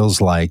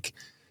feels like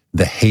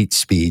the hate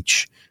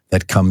speech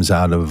that comes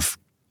out of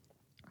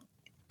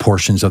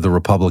portions of the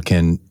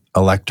Republican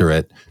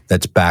electorate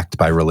that's backed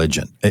by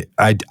religion.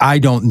 I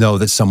don't know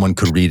that someone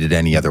could read it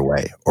any other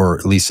way, or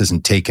at least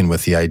isn't taken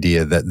with the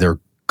idea that they're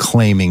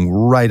claiming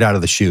right out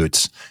of the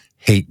chutes,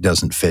 hate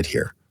doesn't fit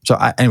here. So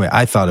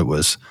I thought it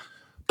was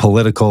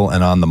political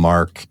and on the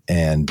mark,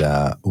 and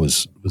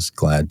was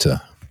glad to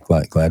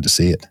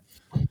see it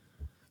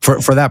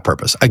for that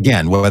purpose.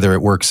 Again, whether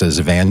it works as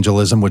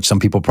evangelism, which some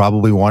people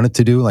probably want it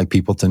to do, like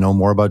people to know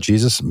more about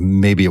Jesus,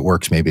 maybe it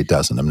works, maybe it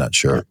doesn't. I'm not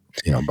sure.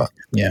 But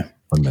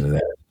 1 minute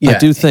there. Yeah. I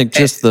do think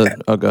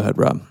go ahead,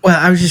 Rob. Well,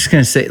 I was just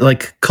going to say,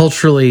 like,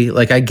 culturally,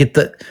 like I get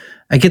the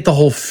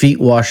whole feet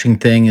washing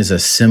thing as a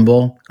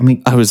symbol. I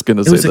mean, I was going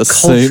to say the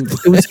same.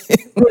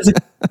 It was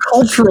a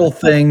cultural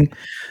thing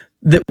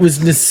that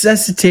was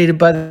necessitated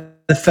by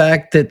the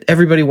fact that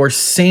everybody wore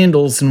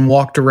sandals and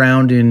walked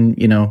around in,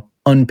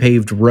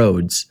 unpaved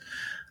roads.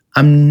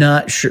 I'm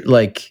not sure.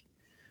 Like,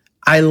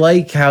 I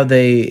like how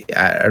they.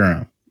 I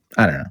don't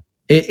know.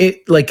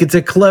 It like it's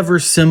a clever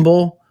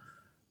symbol,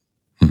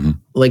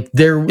 Like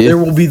there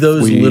will be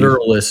those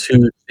literalists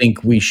who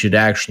think we should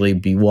actually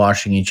be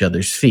washing each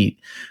other's feet.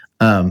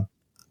 I'm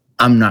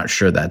not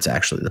sure that's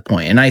actually the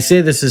point. And I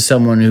say this as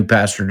someone who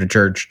pastored a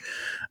church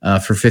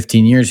for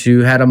 15 years who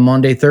had a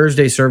Monday,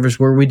 Thursday service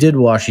where we did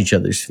wash each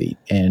other's feet.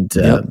 And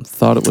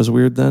thought it was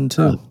weird then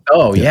too.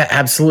 Yeah,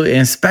 absolutely.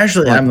 And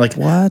especially I'm like,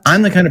 what?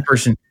 I'm the kind of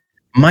person,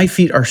 my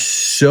feet are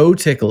so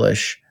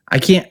ticklish. I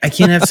can't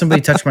have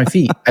somebody touch my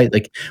feet. I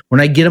like when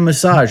I get a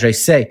massage, I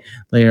say,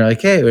 they're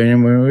like, hey,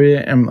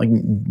 I'm like,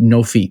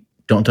 no feet,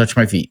 don't touch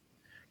my feet.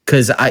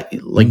 Cause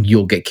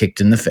you'll get kicked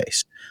in the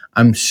face.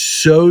 I'm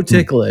so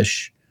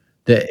ticklish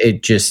that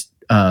it just,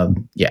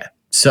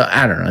 So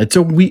I don't know.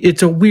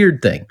 It's a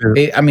weird thing.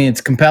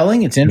 It's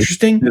compelling. It's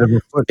interesting.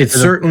 It's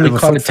certainly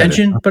caught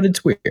attention, but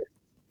it's weird.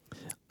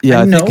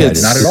 Yeah, I think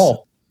it's not at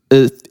all.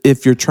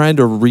 If you're trying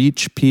to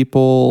reach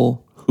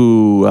people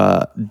who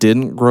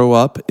didn't grow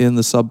up in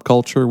the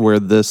subculture where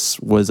this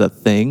was a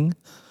thing,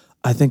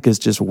 I think is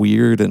just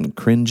weird and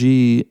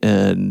cringy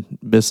and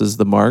misses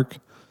the mark.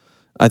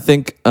 I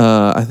think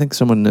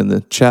someone in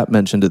the chat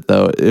mentioned it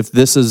though. If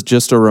this is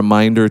just a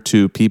reminder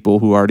to people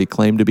who already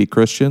claim to be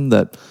Christian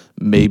that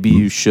maybe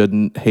you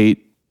shouldn't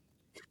hate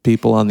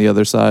people on the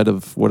other side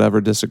of whatever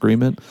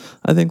disagreement,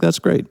 I think that's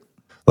great.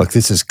 Look,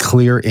 this is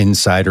clear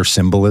insider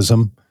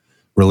symbolism.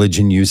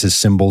 Religion uses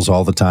symbols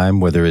all the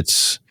time, whether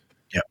it's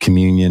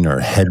communion or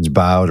heads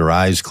bowed or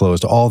eyes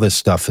closed. All this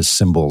stuff is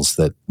symbols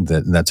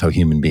that's how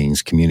human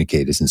beings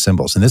communicate, is in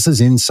symbols. And this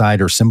is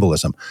insider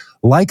symbolism,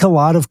 like a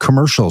lot of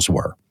commercials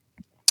were.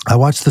 I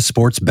watched the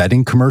sports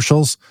betting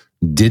commercials,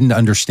 didn't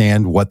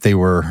understand what they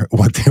were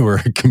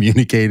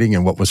communicating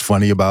and what was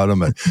funny about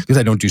them, because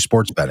I don't do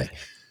sports betting.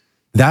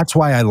 That's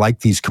why I like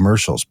these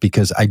commercials,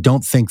 because I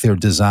don't think they're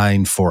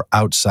designed for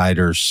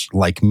outsiders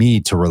like me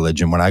to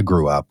religion when I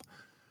grew up.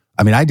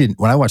 I mean,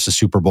 when I watched the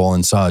Super Bowl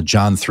and saw a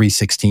John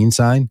 3:16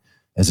 sign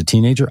as a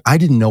teenager, I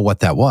didn't know what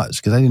that was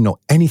because I didn't know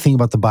anything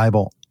about the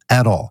Bible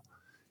at all.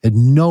 I had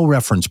no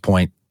reference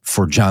point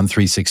for John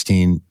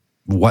 3:16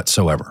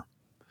 whatsoever.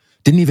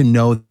 Didn't even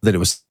know that it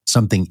was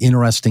something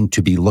interesting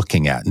to be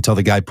looking at until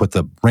the guy put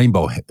the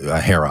rainbow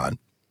hair on.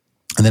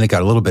 And then it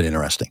got a little bit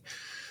interesting.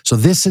 So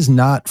this is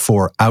not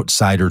for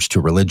outsiders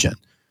to religion.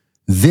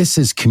 This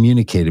is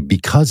communicated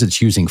because it's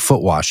using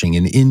foot washing,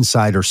 an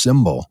insider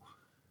symbol.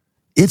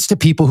 It's to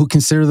people who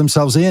consider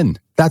themselves in.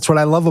 That's what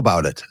I love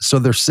about it. So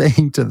they're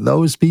saying to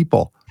those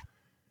people,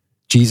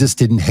 Jesus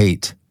didn't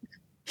hate.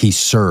 He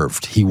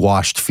served. He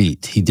washed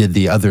feet. He did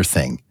the other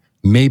thing.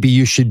 Maybe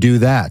you should do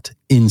that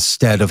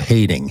instead of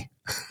hating,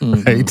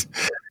 right?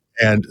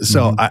 And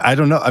so I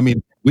don't know. I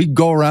mean, we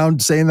go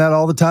around saying that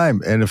all the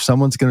time. And if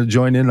someone's going to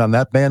join in on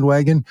that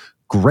bandwagon,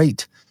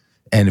 great.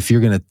 And if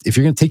you're going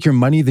to take your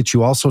money that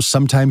you also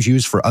sometimes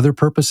use for other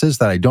purposes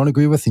that I don't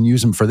agree with and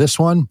use them for this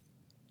one,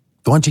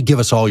 why don't you give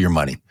us all your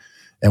money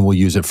and we'll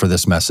use it for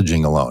this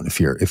messaging alone?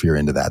 If you're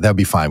into that, that'd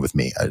be fine with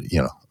me.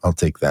 I'll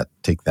take that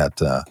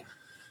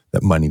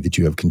money that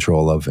you have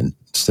control of, and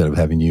instead of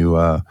having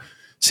you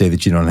say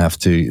that you don't have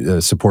to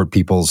support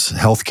people's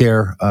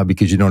healthcare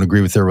because you don't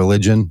agree with their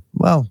religion.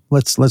 Well,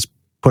 let's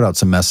put out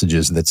some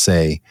messages that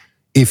say,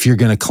 if you're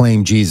going to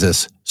claim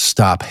Jesus,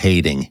 stop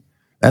hating.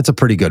 That's a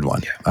pretty good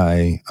one. Yeah.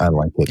 I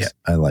like it. Yeah.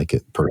 I like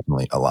it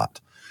personally a lot.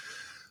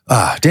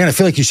 Dan, I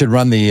feel like you should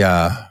run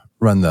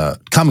the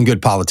Common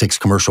Good Politics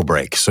commercial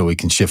break so we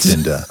can shift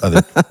into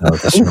other.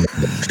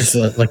 Just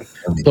like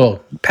a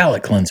little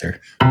palate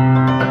cleanser.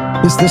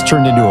 This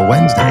turned into a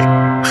Wednesday.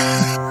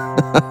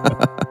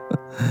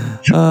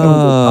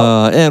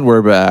 And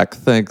we're back.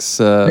 Thanks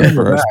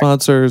for our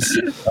sponsors.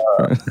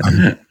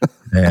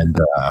 And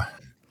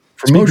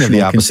speaking of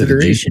the opposite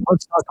of Jesus,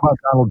 let's talk about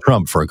Donald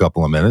Trump for a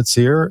couple of minutes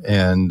here.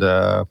 And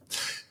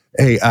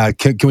hey,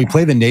 can we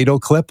play the NATO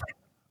clip?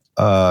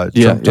 Trump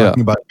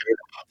talking about NATO.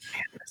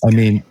 I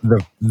mean,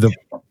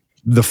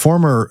 the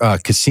former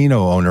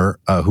casino owner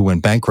who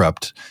went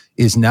bankrupt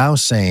is now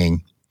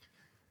saying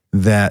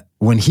that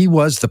when he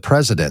was the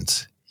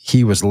president,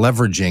 he was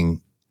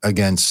leveraging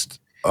against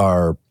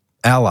our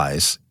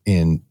allies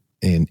in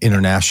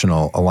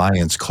international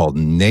alliance called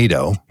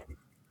NATO,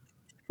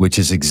 which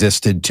has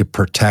existed to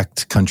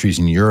protect countries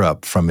in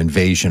Europe from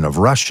invasion of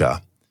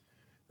Russia,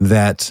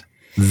 that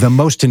the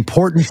most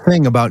important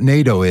thing about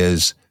NATO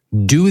is,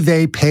 do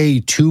they pay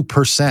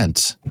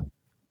 2%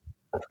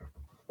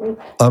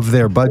 of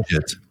their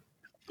budget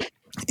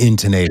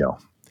into NATO?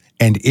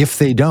 And if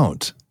they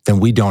don't, then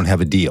we don't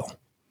have a deal.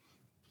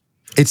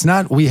 It's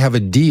not we have a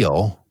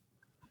deal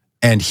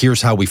and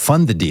here's how we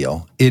fund the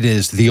deal. It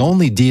is, the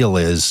only deal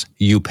is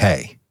you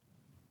pay.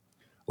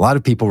 A lot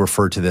of people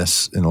refer to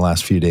this in the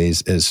last few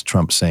days as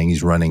Trump saying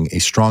he's running a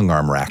strong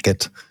arm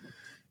racket.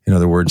 In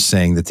other words,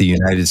 saying that the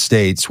United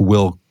States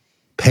will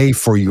pay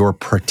for your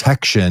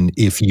protection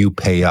if you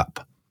pay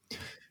up.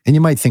 And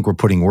you might think we're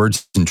putting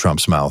words in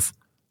Trump's mouth,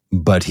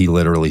 but he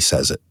literally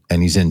says it.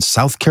 And he's in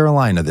South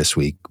Carolina this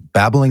week,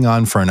 babbling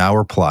on for an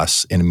hour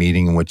plus in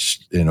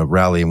a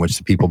rally in which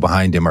the people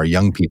behind him are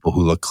young people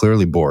who look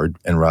clearly bored.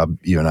 And Rob,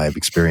 you and I have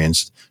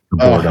experienced the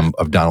boredom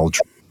of Donald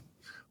Trump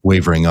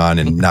wavering on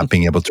and not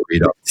being able to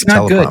read off the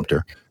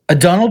teleprompter. Good. A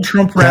Donald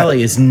Trump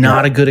rally is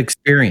not a good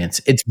experience.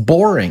 It's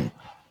boring.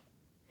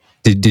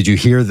 Did you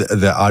hear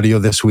the audio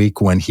this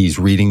week when he's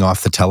reading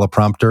off the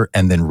teleprompter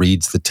and then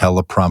reads the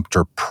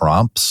teleprompter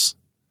prompts?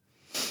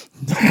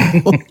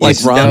 Like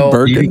Ron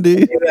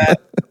Burgundy?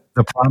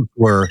 The prompts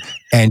were,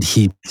 and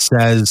he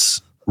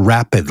says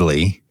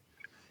rapidly,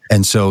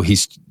 and so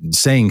he's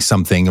saying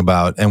something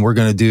about, and we're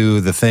going to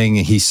do the thing,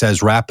 he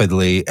says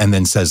rapidly, and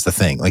then says the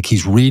thing. Like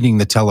he's reading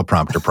the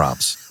teleprompter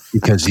prompts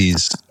because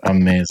he's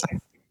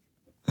amazing.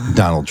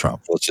 Donald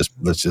Trump. Let's just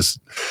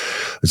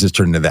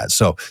turn into that.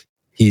 So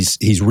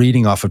he's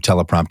reading off of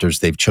teleprompters.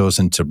 They've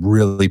chosen to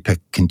really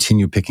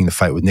continue picking the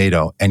fight with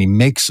NATO, and he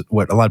makes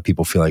what a lot of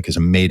people feel like is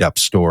a made-up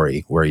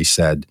story, where he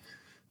said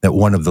that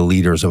one of the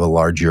leaders of a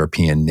large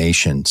European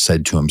nation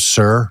said to him,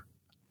 "Sir,"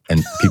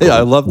 and people. Yeah,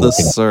 I love this,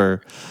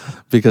 "sir,"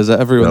 because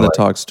everyone that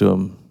talks to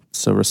him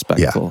so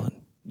respectful and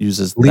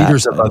uses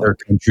leaders of other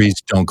countries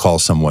don't call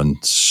someone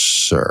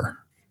 "sir."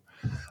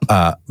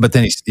 But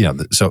then he's,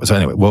 so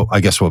anyway, well, I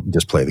guess we'll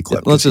just play the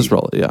clip. Let's just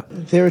roll it, yeah.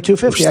 They were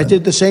 250. I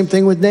did the same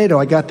thing with NATO.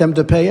 I got them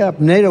to pay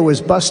up. NATO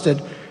was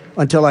busted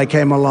until I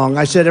came along.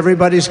 I said,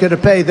 everybody's going to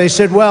pay. They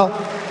said, well,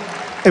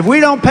 if we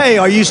don't pay,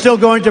 are you still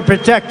going to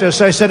protect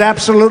us? I said,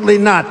 absolutely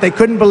not. They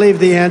couldn't believe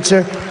the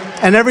answer.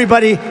 And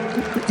everybody,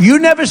 you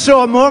never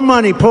saw more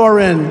money pour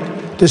in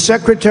to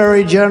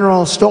Secretary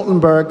General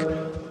Stoltenberg.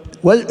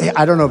 Well,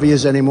 I don't know if he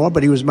is anymore,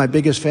 but he was my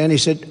biggest fan. He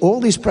said, all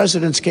these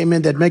presidents came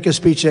in, they'd make a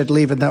speech, they'd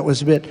leave, and that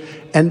was it.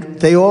 And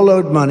they all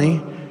owed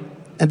money,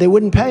 and they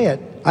wouldn't pay it.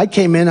 I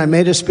came in, I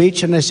made a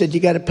speech, and I said, you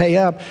got to pay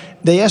up.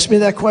 They asked me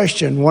that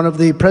question. One of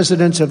the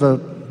presidents of a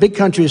big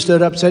country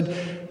stood up and said,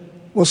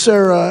 well,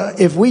 sir,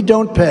 if we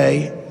don't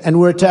pay and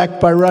we're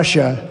attacked by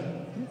Russia,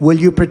 will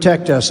you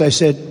protect us? I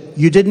said,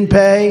 you didn't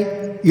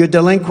pay? You're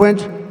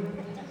delinquent?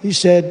 He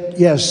said,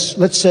 yes,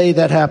 let's say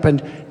that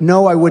happened.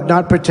 No, I would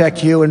not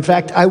protect you. In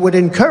fact, I would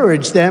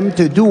encourage them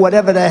to do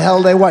whatever the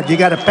hell they want. You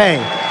got to pay.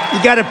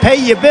 You got to pay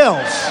your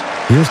bills.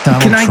 Here's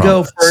Donald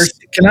Trump.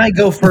 Can I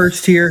go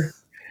first here?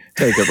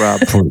 Take it, Rob.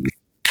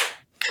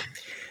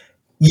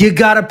 You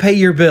got to pay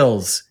your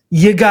bills.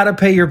 You got to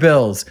pay your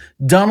bills.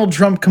 Donald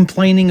Trump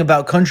complaining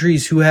about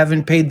countries who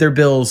haven't paid their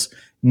bills,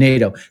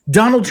 NATO.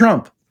 Donald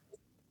Trump.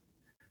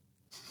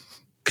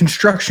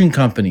 Construction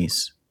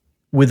companies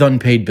with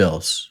unpaid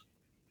bills.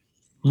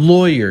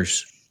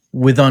 Lawyers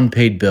with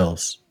unpaid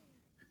bills,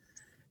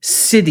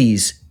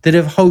 cities that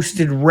have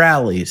hosted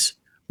rallies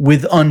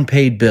with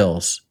unpaid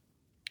bills,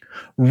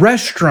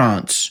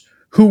 restaurants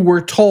who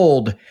were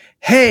told,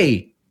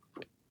 hey,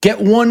 get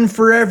one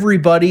for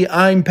everybody,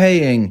 I'm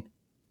paying,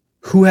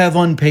 who have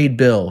unpaid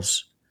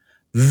bills,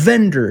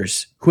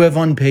 vendors who have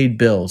unpaid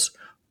bills.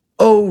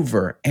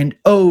 Over and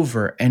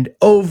over and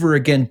over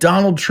again,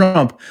 Donald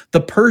Trump,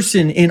 the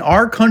person in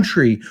our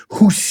country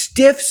who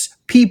stiffs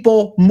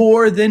people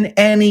more than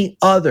any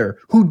other,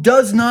 who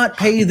does not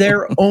pay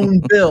their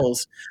own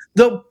bills.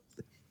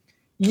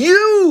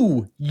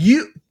 You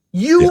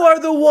are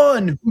the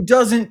one who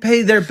doesn't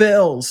pay their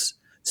bills.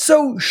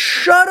 So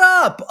shut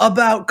up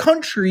about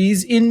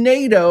countries in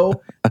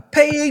NATO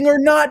paying or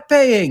not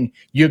paying.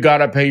 You got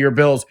to pay your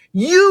bills.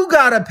 You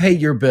got to pay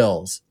your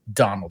bills,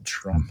 Donald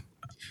Trump.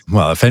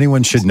 Well, if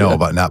anyone should know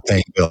about not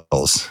paying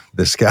bills,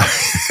 this guy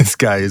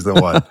is the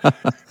one.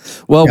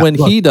 Well, when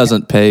he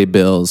doesn't pay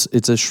bills,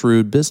 it's a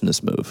shrewd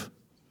business move.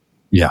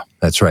 Yeah,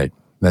 that's right.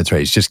 That's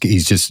right. He's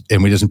just,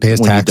 and he doesn't pay his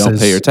taxes. When you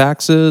don't pay your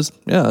taxes,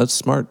 yeah, that's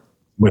smart.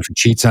 If he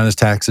cheats on his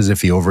taxes,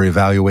 if he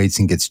over-evaluates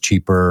and gets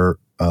cheaper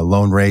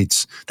loan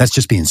rates, that's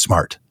just being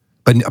smart.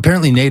 But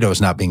apparently NATO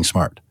is not being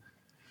smart.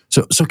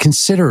 So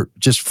consider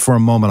just for a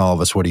moment, all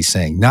of us, what he's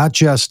saying. Not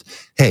just,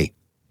 hey,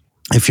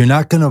 if you're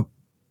not going to,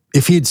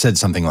 if he had said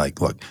something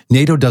like, look,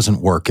 NATO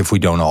doesn't work if we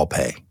don't all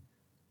pay.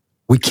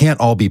 We can't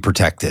all be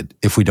protected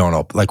if we don't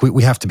all, like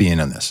we have to be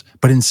in on this.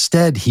 But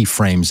instead he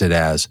frames it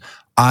as,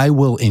 I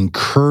will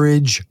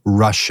encourage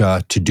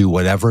Russia to do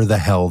whatever the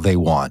hell they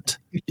want.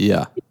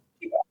 Yeah.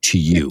 To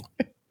you.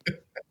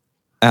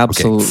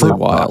 Absolutely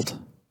wild.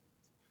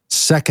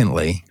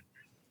 Secondly,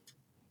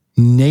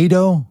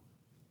 NATO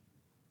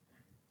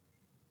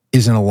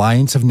is an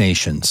alliance of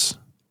nations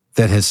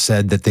that has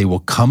said that they will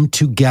come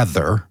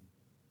together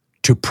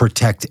to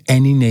protect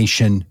any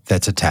nation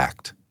that's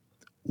attacked.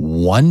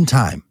 One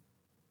time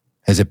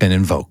has it been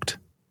invoked.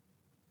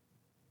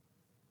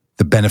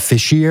 The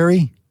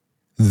beneficiary,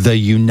 the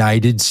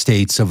United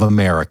States of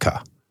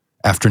America,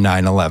 after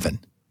 9/11.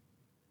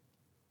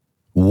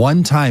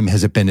 One time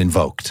has it been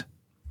invoked.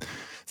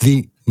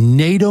 The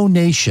NATO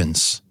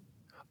nations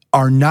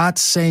are not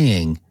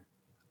saying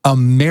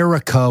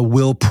America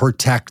will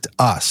protect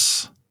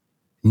us.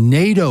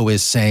 NATO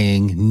is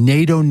saying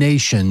NATO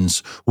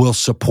nations will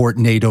support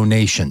NATO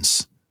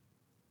nations.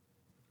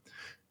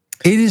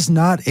 It is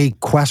not a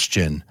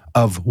question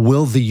of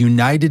will the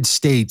United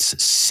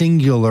States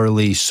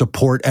singularly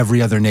support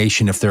every other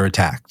nation if they're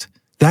attacked.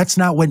 That's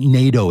not what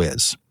NATO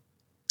is.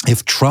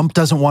 If Trump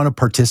doesn't want to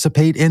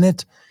participate in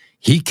it,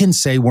 he can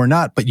say we're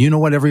not. But you know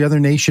what every other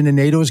nation in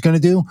NATO is going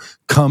to do?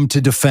 Come to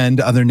defend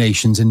other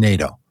nations in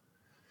NATO.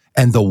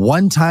 And the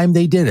one time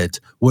they did it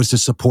was to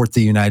support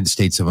the United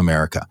States of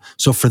America.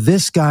 So for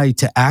this guy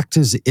to act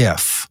as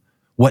if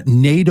what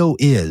NATO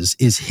is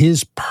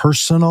his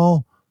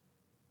personal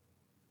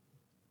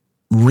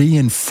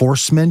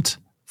reinforcement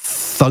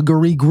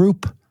thuggery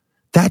group,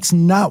 that's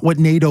not what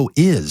NATO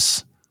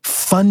is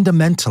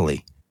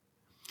fundamentally.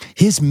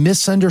 His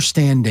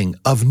misunderstanding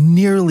of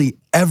nearly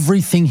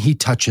everything he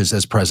touches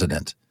as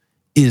president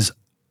is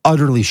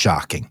utterly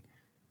shocking.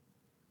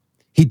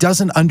 He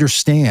doesn't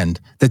understand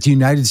that the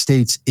United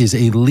States is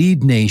a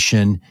lead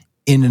nation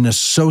in an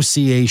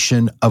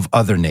association of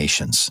other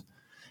nations.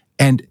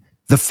 And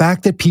the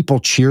fact that people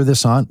cheer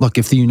this on, look,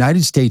 if the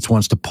United States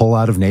wants to pull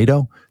out of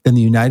NATO, then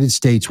the United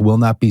States will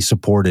not be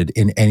supported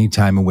in any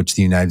time in which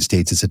the United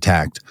States is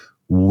attacked,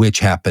 which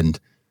happened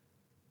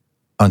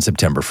on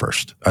September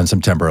 1st, on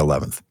September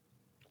 11th.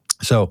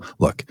 So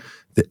look,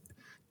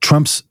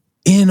 Trump's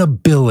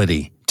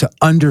inability to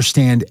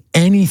understand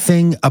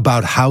anything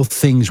about how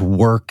things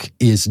work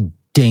is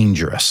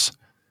dangerous.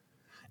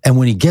 And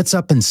when he gets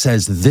up and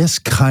says this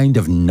kind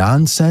of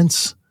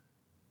nonsense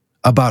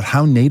about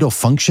how NATO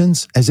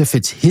functions, as if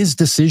it's his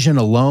decision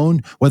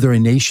alone whether a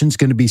nation's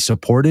going to be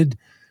supported,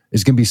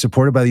 is going to be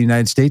supported by the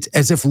United States,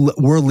 as if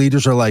world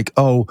leaders are like,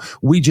 oh,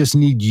 we just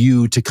need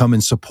you to come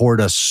and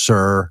support us,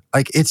 sir.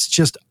 Like, it's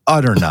just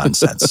utter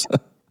nonsense.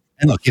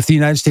 And look, if the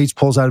United States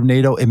pulls out of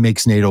NATO, it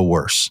makes NATO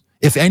worse.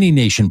 If any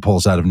nation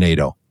pulls out of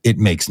NATO, it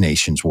makes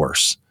nations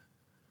worse.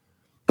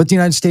 But the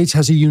United States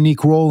has a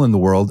unique role in the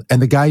world,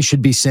 and the guy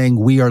should be saying,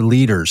 we are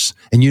leaders.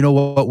 And you know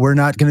what we're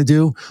not going to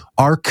do?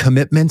 Our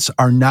commitments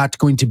are not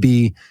going to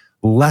be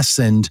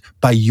lessened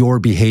by your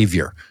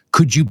behavior.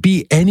 Could you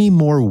be any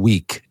more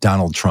weak,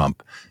 Donald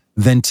Trump,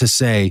 than to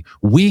say,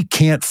 we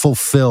can't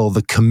fulfill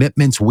the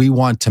commitments we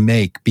want to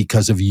make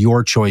because of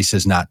your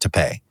choices not to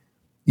pay?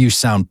 You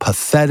sound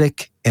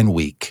pathetic and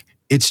weak.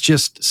 It's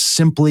just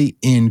simply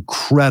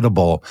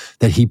incredible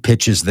that he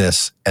pitches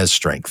this as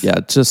strength. Yeah,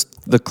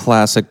 just the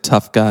classic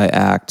tough guy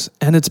act.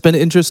 And it's been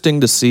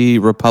interesting to see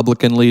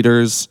Republican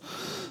leaders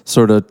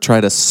sort of try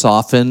to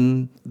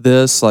soften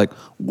this. Like,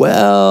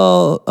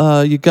 well,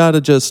 you got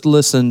to just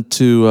listen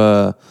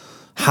to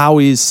how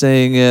he's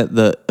saying it,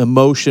 the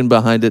emotion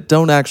behind it.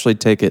 Don't actually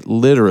take it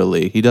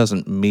literally. He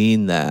doesn't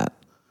mean that.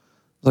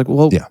 Like,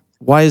 well,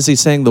 why is he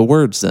saying the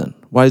words then?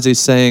 Why is he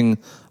saying,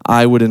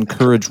 I would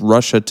encourage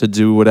Russia to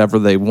do whatever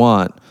they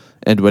want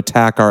and to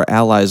attack our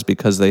allies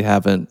because they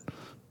haven't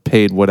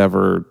paid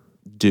whatever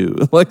due?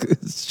 Like,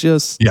 it's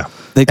just,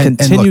 they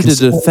continue to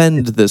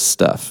defend this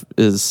stuff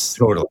is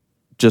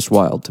just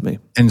wild to me.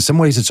 And in some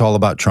ways it's all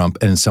about Trump,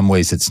 and in some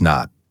ways it's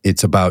not.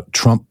 It's about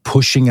Trump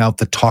pushing out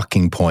the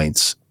talking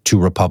points to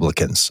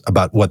Republicans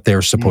about what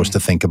they're supposed to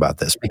think about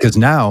this. Because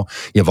now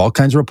you have all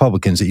kinds of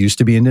Republicans that used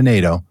to be into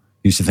NATO,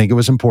 used to think it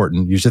was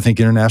important, used to think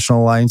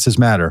international alliances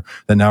matter,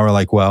 that now are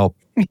like, well,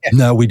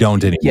 no, we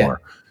don't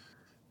anymore.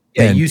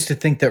 Yeah, used to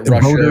think that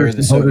Russia or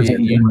the Soviet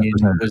Union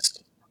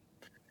was...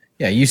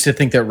 Yeah, used to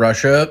think that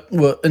Russia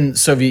and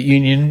Soviet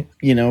Union,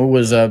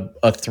 was a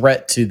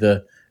threat to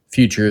the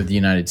future of the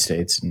United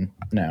States, and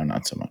now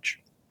not so much.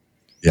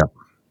 Yep.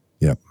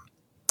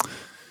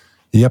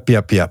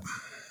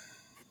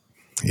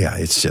 Yeah,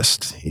 it's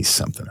just, he's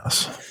something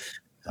else.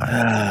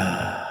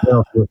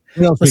 What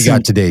else we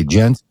got today,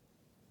 gents?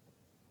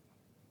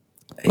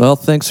 Well,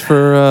 thanks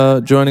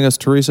for joining us,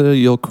 Teresa.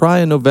 You'll cry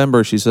in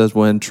November, she says,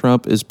 when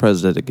Trump is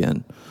president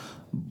again.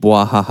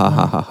 Blah, ha, ha,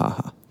 ha, ha,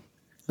 ha.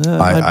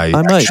 I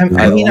might.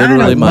 I mean, I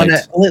don't want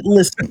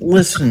to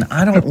listen.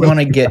 I don't want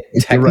to get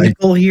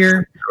technical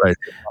here. Right.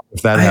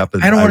 If that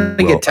happens, I don't want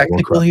to get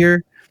technical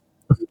here.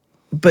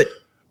 But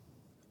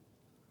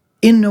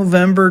in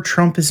November,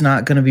 Trump is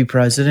not going to be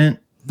president.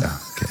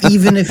 Okay.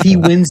 Even if he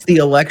wins the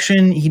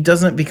election, he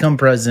doesn't become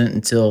president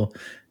until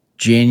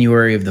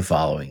January of the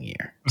following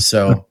year.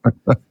 So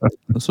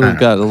we've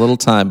got a little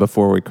time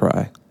before we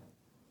cry.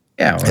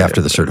 Yeah,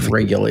 after the certification,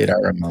 regulate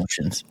our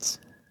emotions.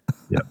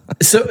 Yeah.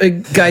 So,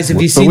 guys,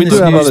 have you seen this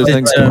news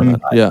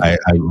that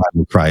I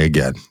will cry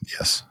again?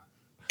 Yes.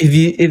 Have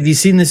you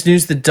seen this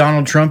news that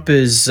Donald Trump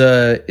is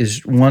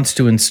wants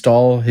to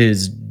install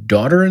his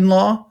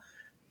daughter-in-law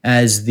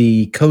as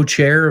the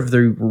co-chair of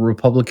the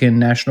Republican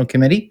National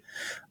Committee?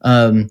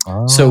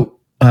 So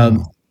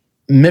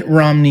Mitt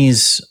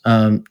Romney's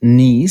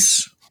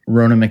niece,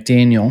 Ronna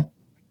McDaniel,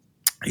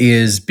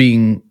 is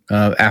being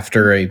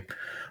after a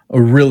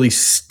really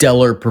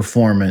stellar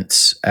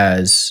performance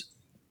as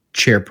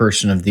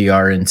chairperson of the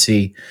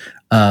RNC,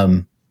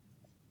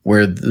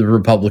 where the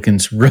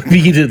Republicans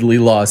repeatedly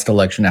lost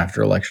election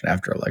after election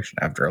after election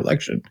after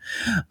election.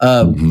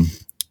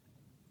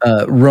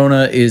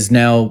 Ronna is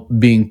now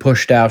being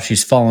pushed out.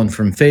 She's fallen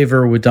from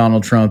favor with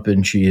Donald Trump,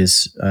 and she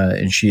is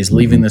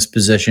leaving this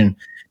position.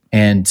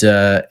 And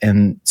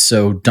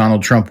so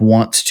Donald Trump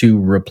wants to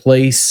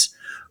replace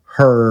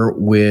her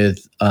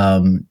with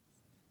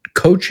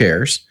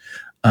co-chairs.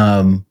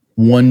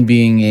 One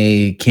being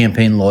a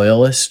campaign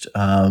loyalist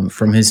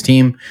from his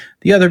team,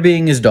 the other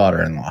being his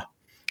daughter-in-law,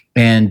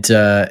 and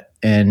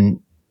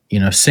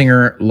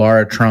singer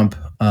Lara Trump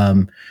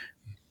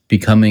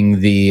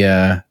becoming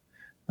the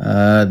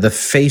the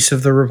face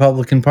of the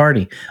Republican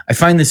Party. I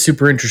find this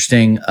super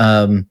interesting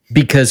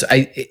because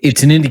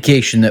it's an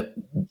indication that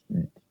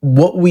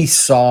what we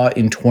saw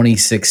in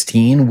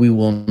 2016, we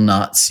will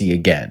not see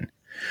again.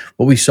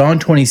 What we saw in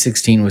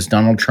 2016 was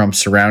Donald Trump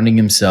surrounding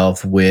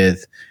himself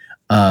with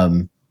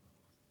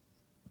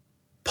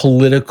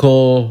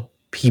political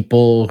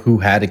people who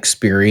had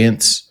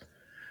experience,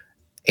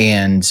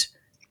 and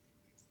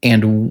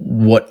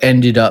what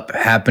ended up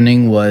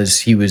happening was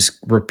he was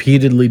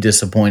repeatedly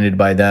disappointed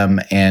by them,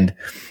 and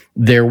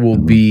there will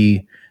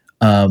be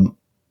a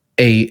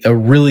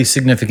really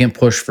significant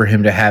push for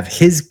him to have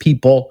his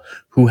people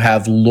who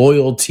have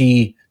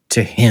loyalty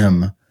to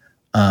him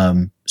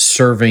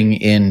serving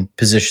in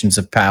positions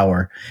of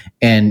power,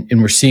 and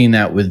we're seeing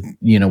that with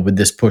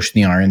this push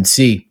in the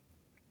RNC.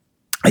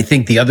 I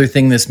think the other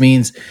thing this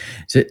means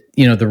is that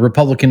the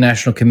Republican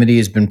National Committee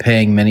has been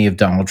paying many of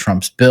Donald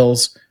Trump's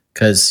bills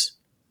because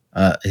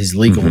his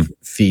legal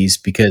fees,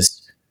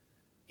 because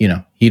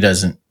he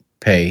doesn't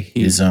pay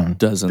his own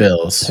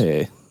bills.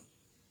 His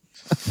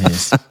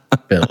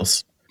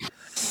bills.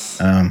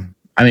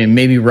 I mean,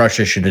 maybe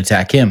Russia should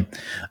attack him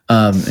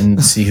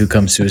and see who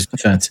comes to his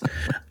defense.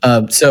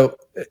 So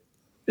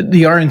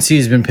the RNC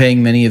has been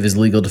paying many of his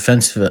legal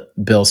defense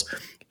bills.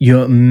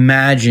 You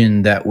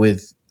imagine that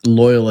with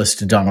loyalists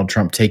to Donald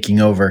Trump taking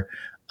over,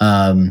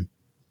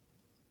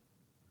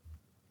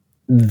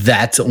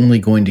 that's only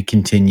going to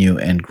continue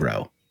and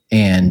grow.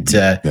 And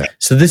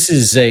so this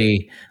is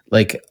a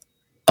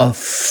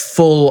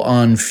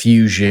full-on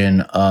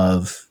fusion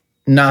of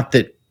not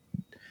that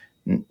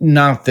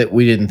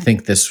we didn't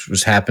think this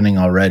was happening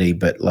already,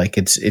 but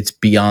it's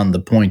beyond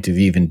the point of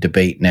even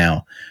debate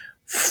now.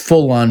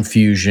 Full-on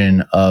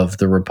fusion of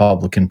the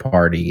Republican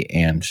Party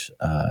and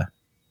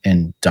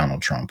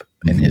Donald Trump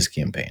and his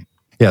campaign.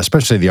 Yeah,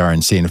 especially the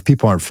RNC. And if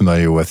people aren't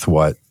familiar with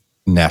what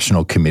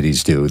national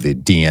committees do, the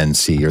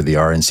DNC or the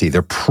RNC,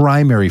 their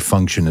primary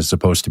function is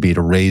supposed to be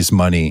to raise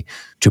money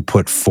to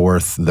put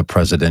forth the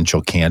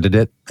presidential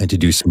candidate and to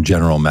do some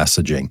general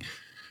messaging.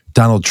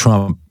 Donald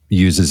Trump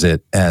uses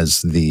it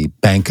as the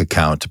bank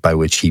account by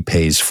which he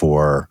pays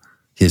for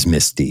his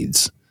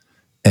misdeeds.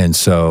 And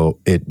so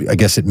I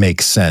guess it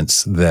makes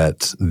sense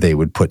that they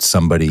would put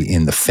somebody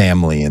in the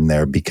family in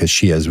there because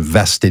she has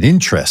vested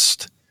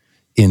interest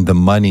in the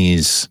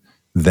monies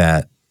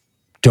that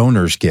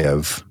donors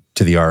give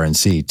to the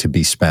RNC to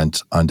be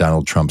spent on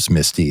Donald Trump's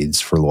misdeeds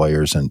for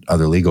lawyers and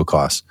other legal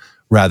costs,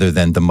 rather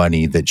than the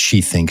money that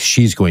she thinks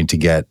she's going to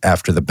get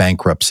after the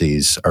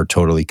bankruptcies are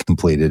totally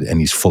completed and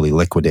he's fully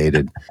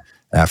liquidated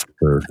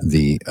after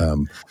the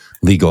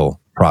legal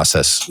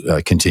process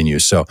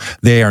continues. So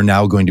they are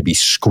now going to be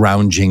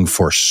scrounging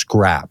for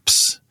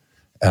scraps.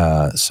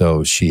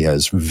 So she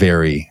has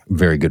very,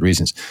 very good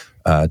reasons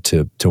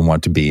to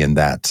want to be in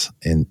that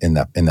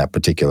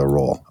particular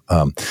role.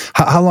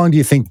 How long do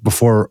you think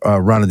before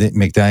Ronna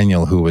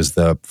McDaniel, who was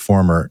the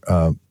former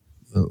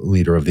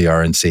leader of the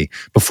RNC,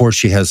 before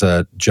she has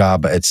a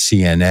job at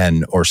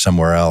CNN or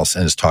somewhere else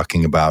and is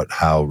talking about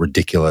how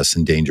ridiculous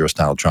and dangerous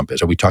Donald Trump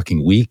is? Are we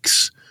talking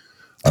weeks?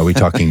 Are we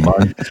talking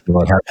months?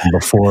 Will it happen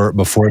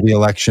before the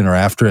election or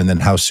after? And then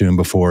how soon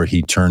before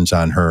he turns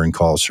on her and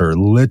calls her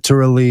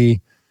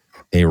literally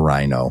a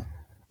rhino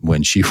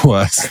when she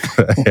was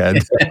the head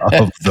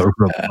of the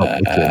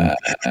Republican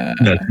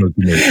National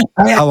Committee?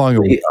 How long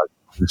are we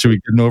talking? Should we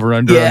get an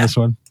over-under on this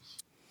one?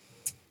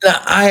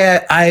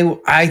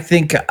 I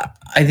think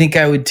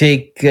I would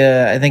take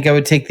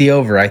the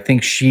over. I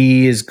think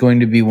she is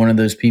going to be one of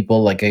those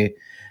people like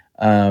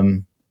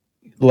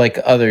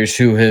others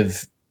who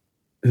have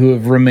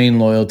remained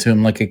loyal to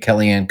him, like a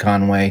Kellyanne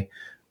Conway,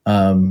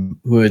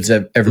 who has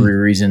every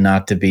reason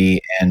not to be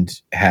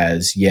and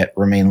has yet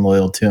remained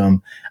loyal to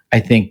him. I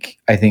think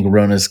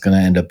Rona's going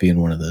to end up being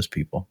one of those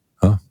people.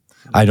 Huh?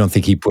 I don't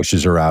think he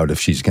pushes her out if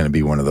she's going to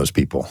be one of those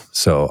people.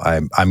 So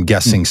I'm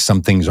guessing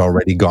something's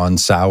already gone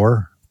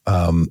sour,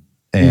 and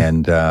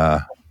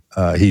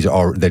he's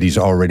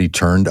already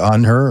turned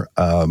on her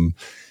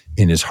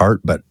in his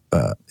heart. But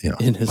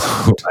in his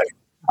heart.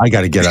 I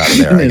got to get out of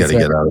there. I got to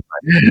get out of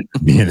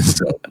being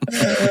inside.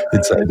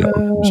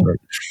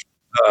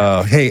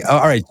 Hey,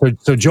 all right.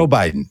 So Joe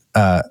Biden,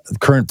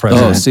 current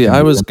president. Oh, see,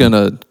 I was going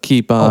to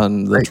keep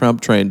on the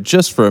Trump train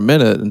just for a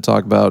minute and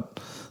talk about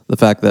the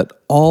fact that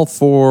all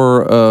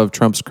 4 of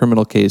Trump's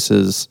criminal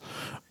cases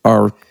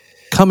are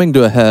coming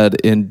to a head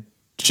in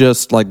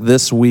just like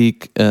this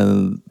week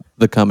and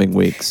the coming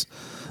weeks.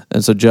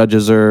 And so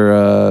judges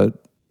are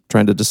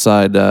trying to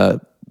decide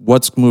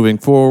what's moving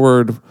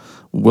forward.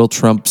 Will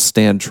Trump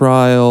stand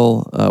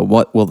trial?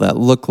 What will that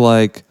look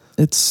like?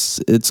 It's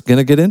going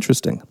to get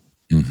interesting.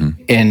 Mm-hmm.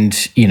 And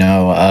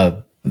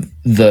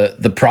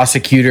the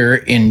prosecutor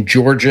in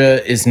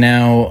Georgia is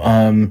now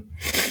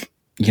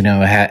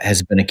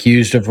has been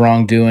accused of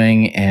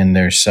wrongdoing, and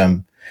there's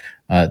going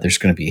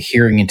to be a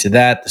hearing into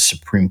that. The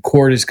Supreme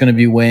Court is going to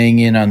be weighing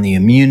in on the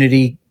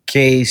immunity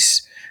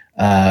case.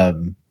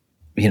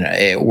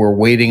 we're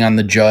waiting on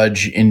the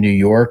judge in New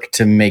York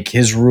to make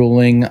his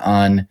ruling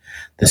on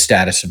the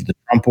status of the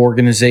Trump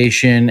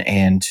organization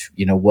and,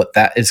 what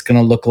that is going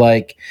to look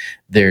like.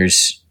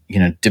 There's,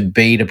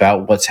 debate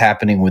about what's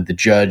happening with the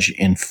judge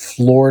in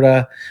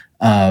Florida,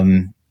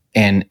 and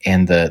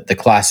the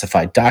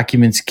classified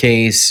documents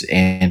case,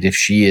 and if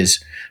she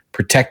is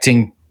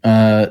protecting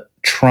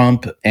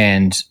Trump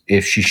and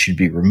if she should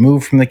be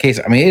removed from the case.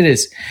 I mean,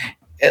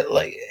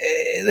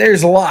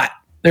 there's a lot.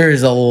 There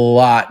is a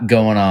lot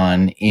going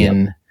on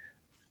in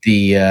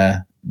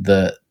the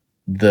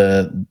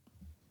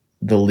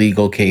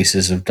legal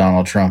cases of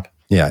Donald Trump.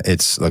 Yeah,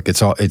 it's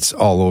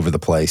all over the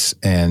place,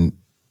 and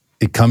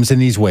it comes in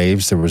these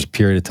waves. There was a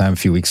period of time a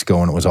few weeks ago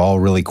when it was all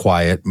really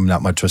quiet,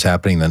 not much was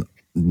happening. Then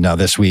now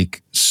this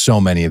week, so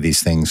many of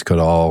these things could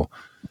all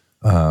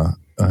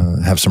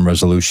have some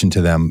resolution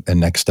to them and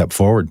next step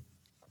forward.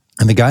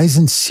 And the guy's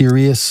in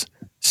serious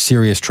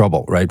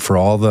trouble, right? For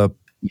all the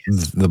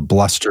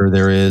bluster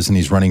there is, and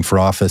he's running for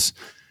office.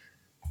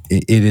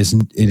 It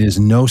is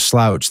no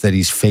slouch that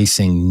he's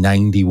facing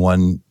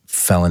 91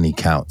 felony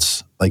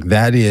counts. Like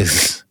that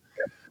is,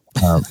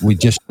 we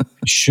just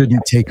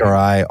shouldn't take our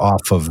eye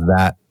off of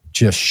that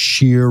just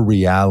sheer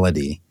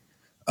reality.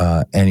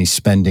 And he's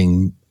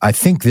spending, I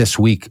think this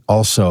week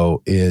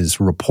also is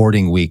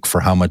reporting week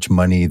for how much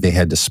money they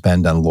had to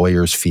spend on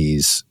lawyers'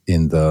 fees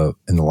in the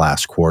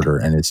last quarter.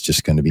 And it's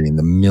just going to be in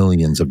the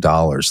millions of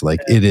dollars. Like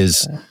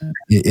it's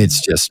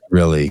just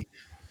really,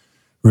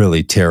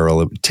 really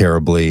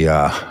terribly,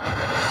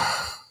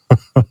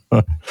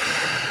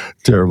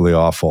 terribly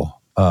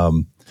awful.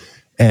 But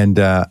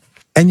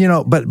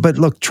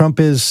look, Trump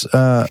is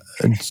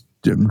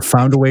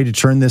found a way to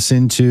turn this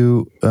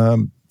into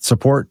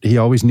support. He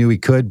always knew he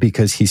could,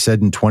 because he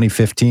said in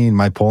 2015,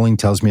 my polling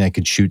tells me I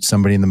could shoot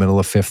somebody in the middle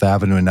of Fifth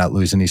Avenue and not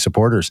lose any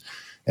supporters.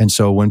 And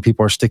so when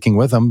people are sticking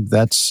with him,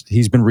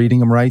 he's been reading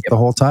them right the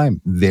whole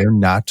time. They're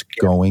not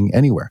going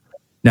anywhere.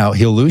 Now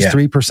he'll lose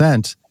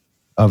 3%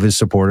 of his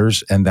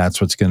supporters, and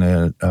that's what's going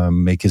to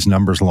make his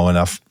numbers low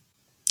enough.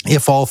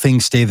 If all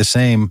things stay the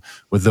same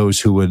with those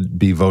who would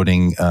be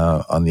voting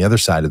on the other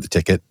side of the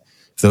ticket,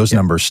 if those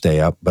numbers stay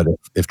up. But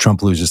if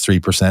Trump loses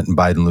 3% and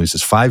Biden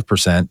loses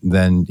 5%,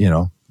 then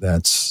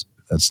that's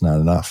not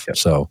enough. Yep.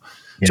 So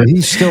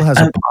he still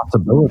has a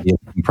possibility of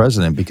being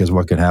president, because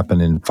what could happen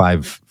in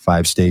five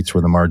states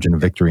where the margin of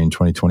victory in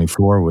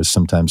 2024 was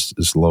sometimes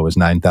as low as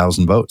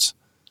 9,000 votes.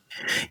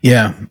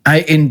 Yeah.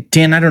 And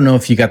Dan, I don't know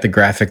if you got the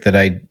graphic that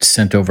I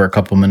sent over a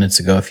couple minutes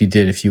ago. If you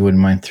did, if you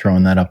wouldn't mind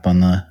throwing that up on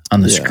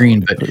the screen,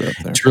 but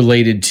it's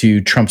related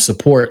to Trump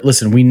support.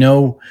 Listen, we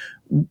know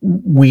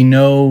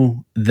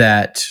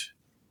that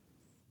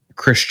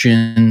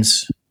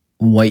Christians,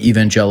 white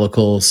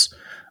evangelicals,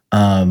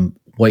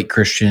 white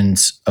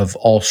Christians of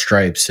all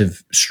stripes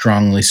have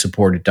strongly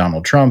supported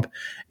Donald Trump.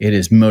 It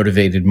has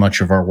motivated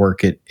much of our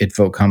work at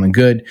Vote Common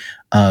Good.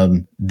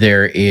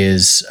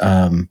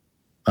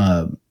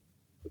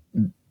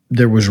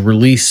 There was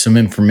released some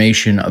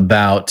information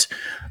about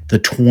the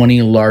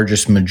 20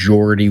 largest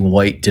majority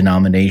white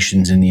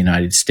denominations in the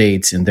United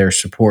States and their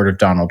support of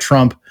Donald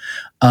Trump.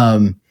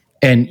 And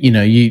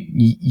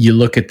you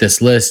look at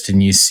this list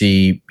and you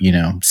see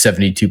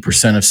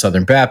 72% of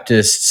Southern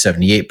Baptists,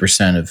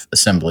 78% of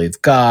Assembly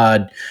of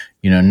God.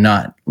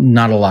 Not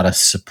a lot of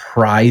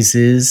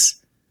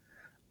surprises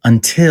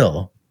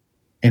until,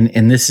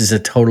 and this is a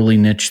totally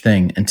niche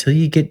thing, until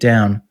you get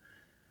down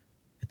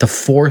at the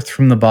fourth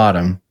from the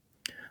bottom,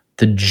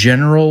 the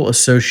General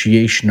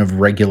Association of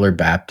Regular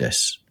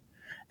Baptists.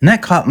 And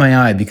that caught my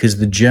eye because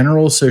the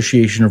General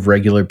Association of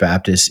Regular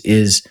Baptists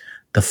is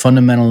the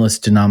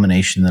fundamentalist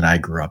denomination that I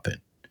grew up in.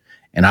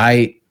 And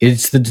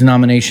it's the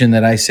denomination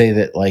that I say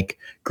that, like,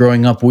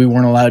 growing up, we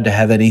weren't allowed to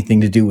have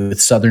anything to do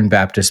with Southern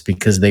Baptists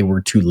because they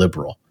were too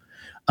liberal.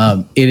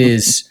 It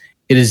is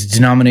a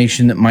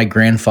denomination that my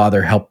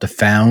grandfather helped to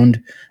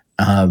found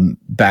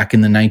back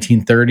in the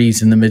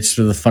 1930s in the midst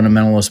of the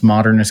fundamentalist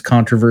modernist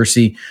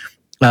controversy.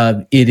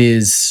 It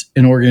is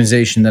an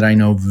organization that I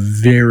know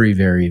very,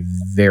 very,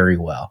 very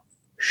well.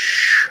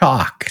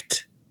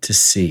 Shocked to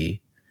see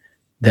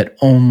that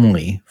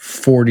only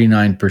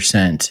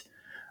 49%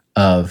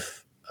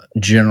 of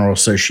General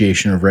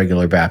Association of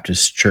Regular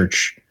Baptist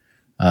Church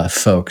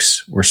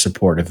folks were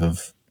supportive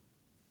of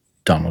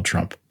Donald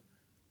Trump.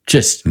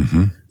 Just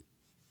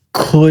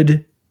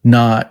could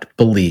not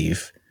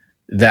believe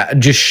that,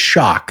 just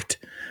shocked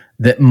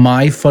that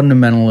my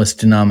fundamentalist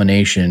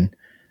denomination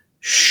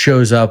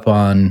shows up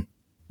on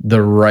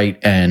the right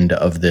end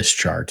of this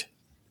chart.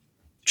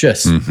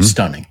 Just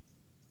stunning.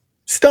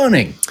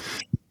 Stunning.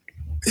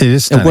 It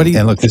is stunning.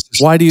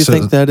 Why do you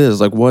think that is?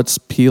 Like, what's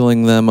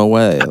peeling them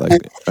away?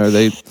 Like, are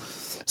they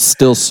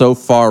still so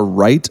far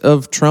right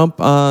of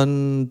Trump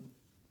on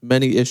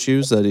many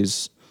issues that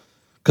he's...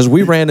 Because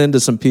we ran into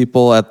some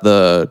people at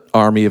the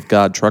Army of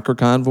God trucker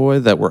convoy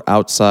that were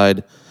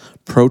outside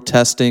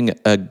protesting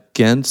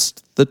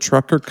against the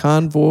trucker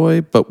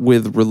convoy, but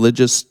with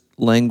religious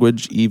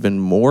language even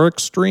more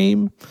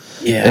extreme.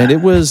 Yeah. And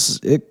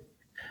it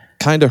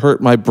kind of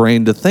hurt my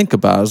brain to think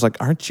about. I was like,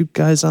 aren't you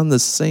guys on the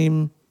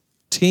same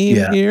team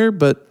here,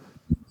 but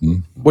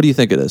what do you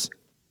think it is?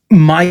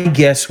 My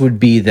guess would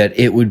be that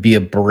it would be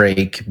a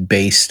break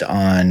based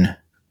on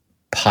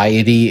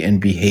piety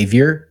and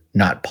behavior,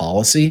 not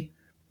policy.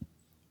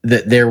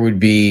 That there would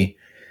be,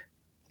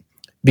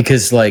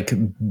 because like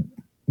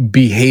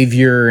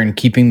behavior and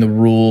keeping the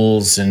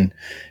rules and,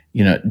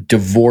 you know,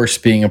 divorce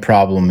being a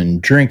problem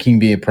and drinking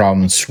being a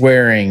problem and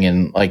swearing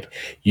and like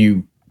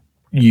you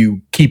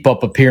keep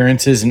up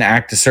appearances and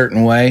act a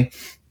certain way.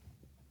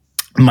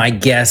 My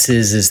guess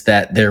is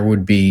that there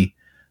would be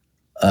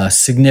a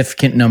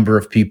significant number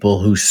of people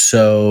who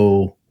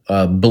so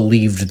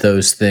believed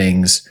those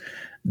things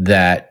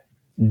that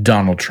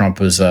Donald Trump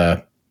was an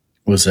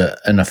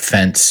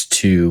offense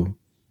to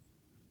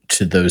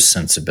those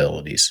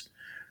sensibilities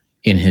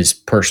in his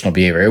personal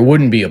behavior. It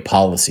wouldn't be a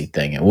policy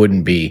thing. It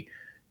wouldn't be,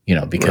 you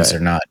know, because they're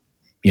not,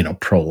 you know,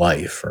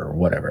 pro-life or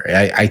whatever.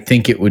 I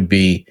think it would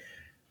be,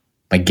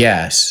 my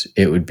guess,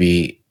 it would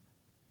be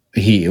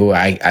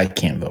I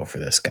can't vote for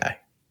this guy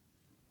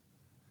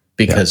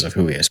because of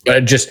who he is.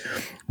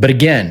 But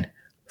again,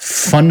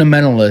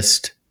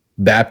 fundamentalist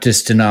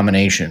Baptist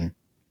denomination,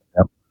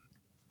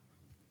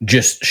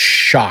 just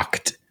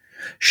shocked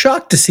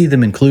to see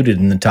them included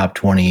in the top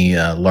 20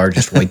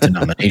 largest white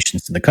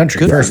denominations in the country.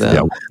 Good First for of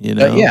them, all, you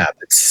know?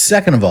 But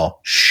second of all,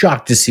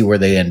 shocked to see where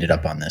they ended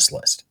up on this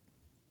list.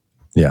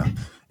 Yeah.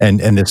 And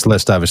this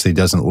list obviously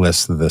doesn't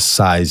list the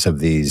size of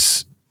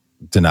these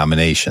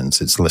denominations.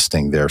 It's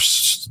listing their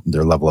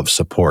level of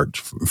support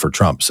for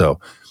Trump. So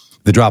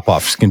the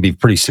drop-offs can be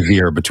pretty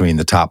severe between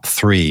the top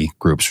three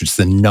groups, which is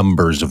the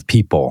numbers of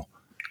people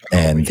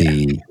and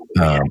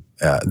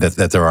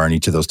that there are in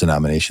each of those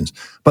denominations.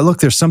 But look,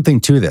 there's something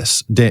to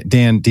this.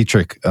 Dan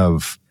Dietrich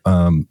of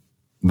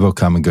Vote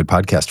Common Good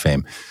podcast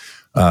fame,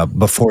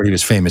 before he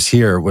was famous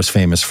here, was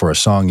famous for a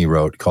song he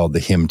wrote called The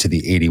Hymn to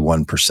the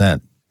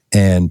 81%.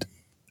 And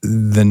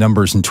the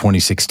numbers in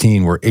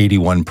 2016 were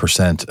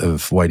 81%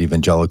 of white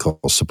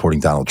evangelicals supporting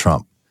Donald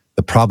Trump.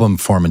 The problem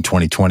for him in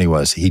 2020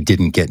 was he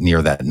didn't get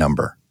near that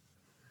number.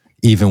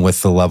 Even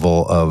with the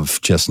level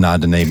of just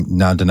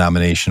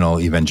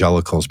non-denominational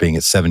evangelicals being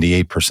at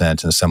 78%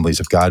 and Assemblies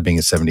of God being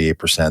at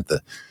 78%,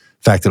 the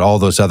fact that all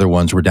those other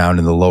ones were down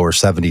in the lower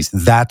 70s,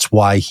 that's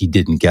why he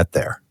didn't get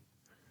there.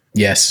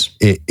 Yes.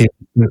 It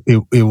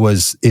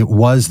was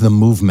the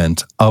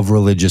movement of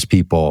religious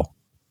people,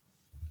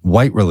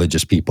 white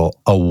religious people,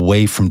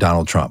 away from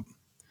Donald Trump.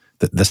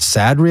 The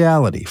sad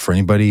reality for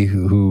anybody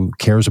who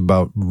cares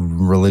about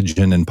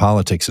religion and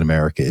politics in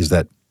America is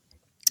that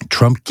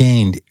Trump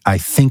gained, I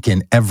think,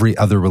 in every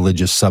other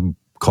religious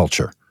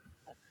subculture.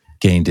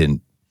 Gained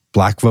in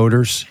black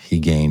voters, he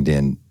gained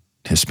in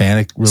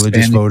Hispanic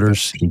religious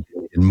voters, he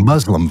gained in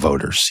Muslim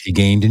voters, he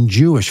gained in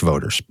Jewish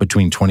voters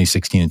between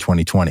 2016 and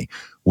 2020.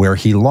 Where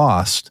he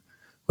lost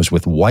was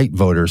with white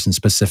voters and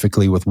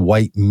specifically with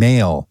white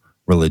male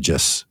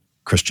religious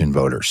Christian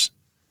voters.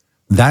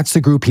 That's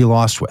the group he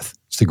lost with.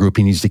 It's the group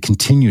he needs to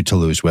continue to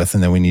lose with,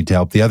 and then we need to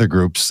help the other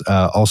groups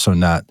also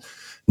not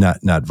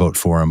vote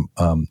for him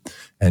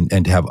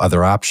and to have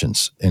other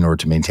options in order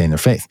to maintain their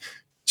faith.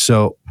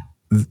 So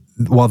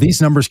while these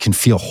numbers can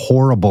feel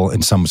horrible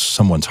in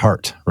someone's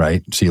heart,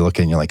 right? So you look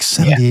and you're like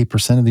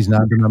 78% of these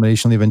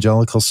non-denominational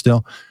evangelicals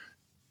still.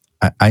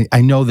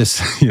 I know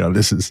this. You know,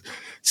 this is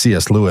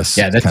C.S. Lewis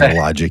kind of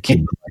logic.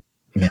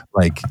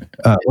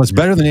 It's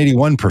better than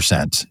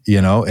 81%.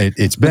 You know,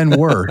 it's been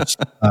worse.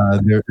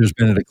 There's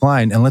been a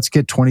decline, and let's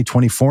get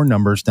 2024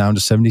 numbers down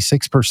to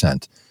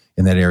 76%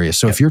 in that area.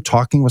 So if you're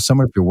talking with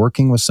someone, if you're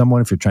working with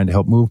someone, if you're trying to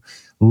help move,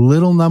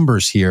 little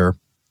numbers here,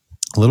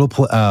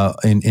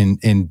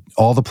 in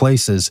all the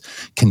places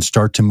can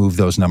start to move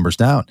those numbers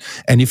down.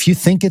 And if you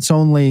think it's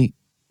only,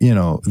 you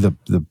know, the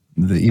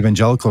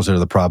evangelicals that are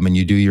the problem, and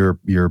you do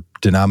your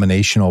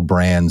denominational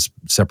brands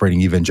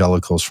separating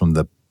evangelicals from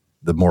the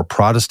more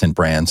Protestant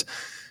brands,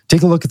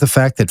 take a look at the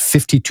fact that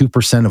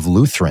 52% of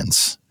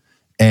Lutherans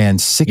and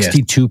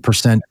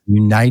 62%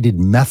 United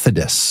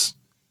Methodists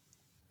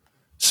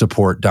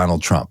support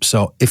Donald Trump.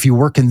 So if you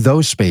work in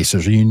those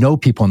spaces or you know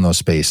people in those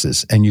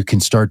spaces and you can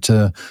start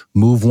to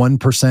move 1%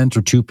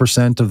 or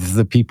 2% of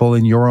the people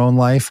in your own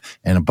life,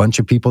 and a bunch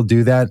of people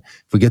do that,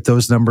 if we get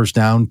those numbers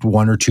down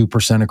 1 or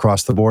 2%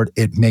 across the board,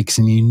 it makes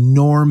an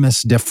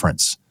enormous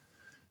difference.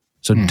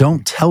 So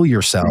don't tell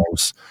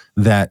yourselves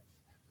that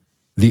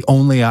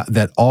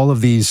that all of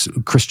these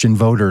Christian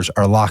voters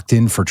are locked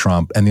in for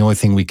Trump, and the only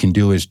thing we can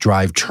do is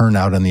drive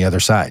turnout on the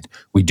other side.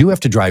 We do have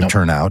to drive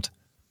turnout,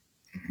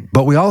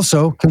 but we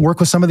also can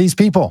work with some of these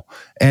people.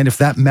 And if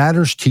that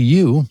matters to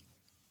you,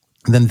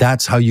 then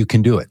that's how you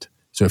can do it.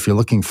 So if you're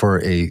looking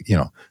for a,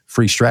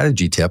 free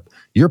strategy tip,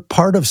 you're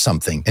part of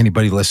something.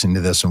 Anybody listening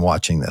to this and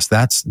watching this,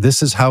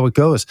 this is how it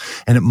goes.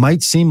 And it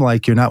might seem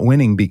like you're not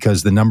winning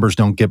because the numbers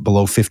don't get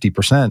below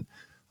 50%.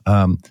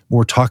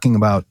 We're talking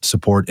about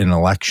support in an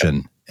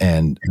election,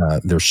 and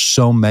there's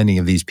so many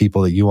of these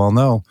people that you all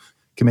know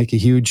can make a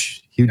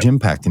huge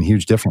impact and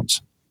huge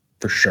difference.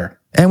 For sure.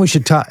 And we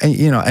should talk,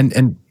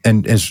 and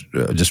as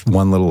just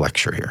one little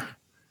lecture here,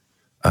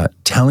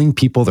 telling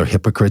people they're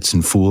hypocrites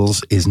and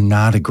fools is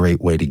not a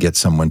great way to get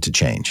someone to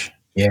change.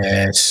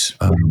 Yes.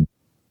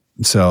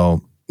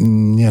 So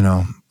lean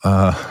into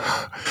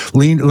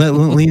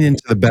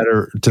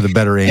the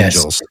better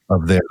angels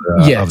of their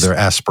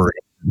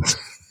aspirations.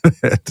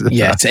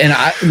 Yes, and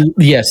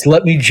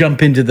let me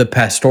jump into the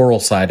pastoral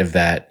side of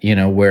that,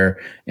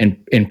 where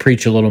and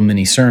preach a little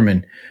mini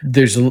sermon.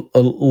 There's a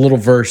little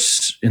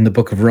verse in the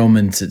book of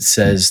Romans that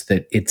says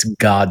that it's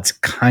God's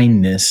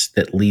kindness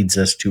that leads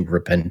us to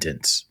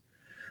repentance.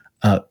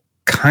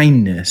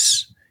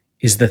 Kindness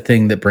is the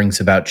thing that brings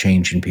about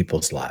change in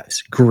people's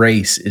lives.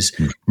 Grace is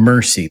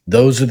mercy.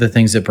 Those are the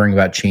things that bring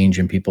about change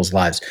in people's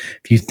lives.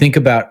 If you think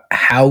about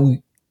how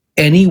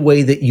any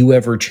way that you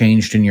ever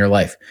changed in your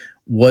life,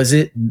 was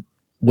it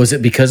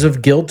because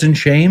of guilt and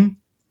shame?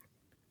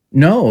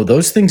 No,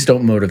 those things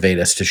don't motivate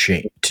us to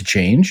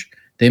change.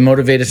 They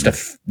motivate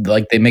us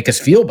they make us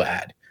feel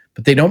bad,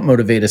 but they don't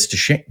motivate us to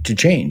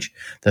change.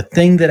 The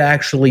thing that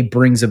actually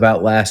brings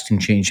about lasting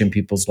change in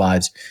people's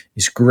lives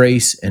is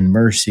grace and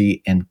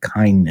mercy and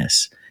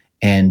kindness,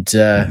 and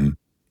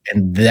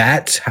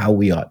that's how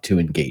we ought to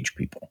engage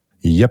people.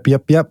 Yep.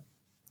 All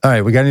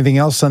right, we got anything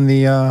else on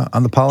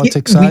the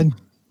politics side?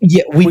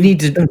 We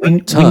need to talk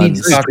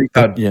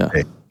about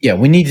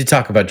we need to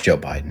talk about Joe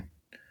Biden.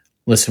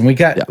 Listen, we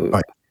have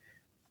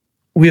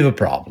a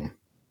problem.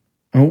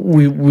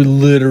 We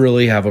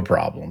literally have a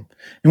problem,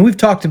 and we've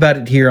talked about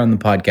it here on the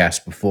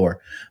podcast before.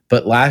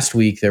 But last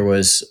week there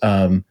was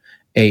a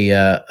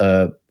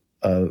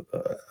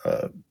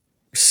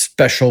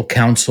special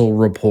counsel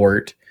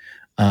report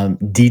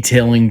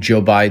detailing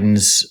Joe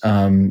Biden's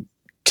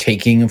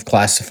taking of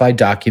classified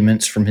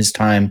documents from his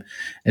time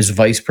as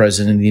vice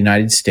president of the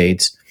United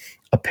States.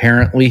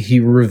 Apparently, he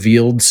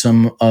revealed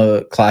some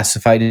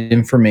classified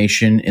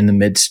information in the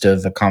midst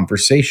of a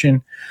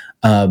conversation.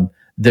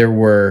 There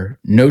were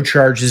no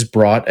charges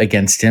brought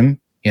against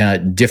him,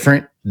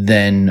 different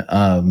than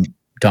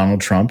Donald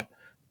Trump.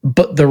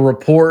 But the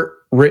report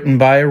written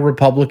by a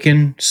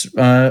Republican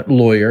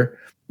lawyer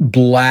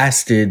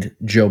blasted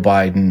Joe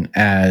Biden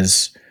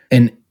as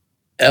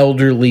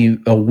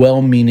a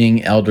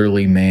well-meaning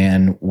elderly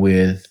man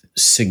with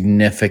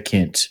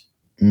significant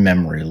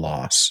memory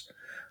loss,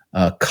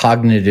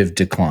 cognitive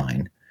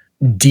decline.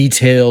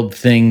 Detailed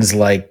things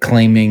like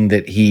claiming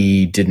that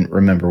he didn't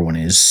remember when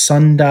his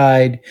son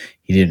died.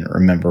 He didn't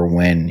remember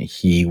when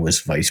he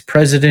was vice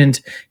president.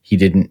 He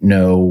didn't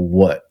know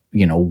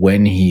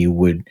when he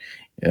would,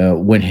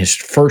 when his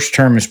first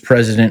term as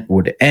president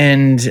would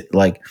end.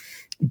 Like,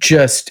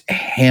 just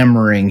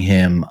hammering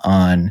him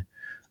on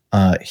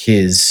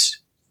his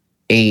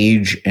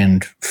age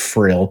and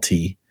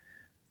frailty.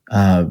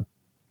 And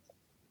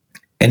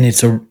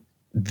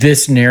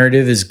this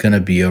narrative is going to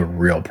be a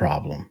real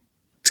problem.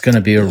 It's going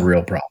to be a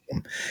real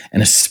problem.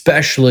 And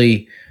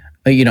especially,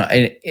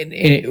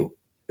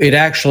 it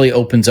actually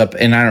opens up,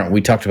 and I don't know,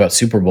 we talked about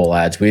Super Bowl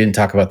ads. We didn't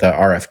talk about the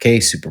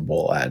RFK Super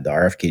Bowl ad, the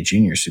RFK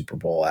Jr. Super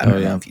Bowl ad. I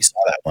don't know if you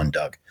saw that one,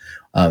 Doug.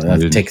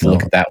 Take a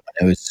look at that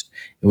one.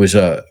 It was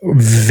a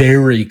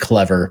very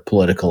clever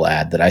political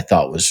ad that I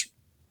thought was,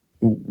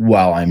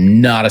 while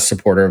I'm not a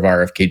supporter of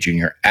RFK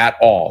Jr. at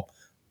all,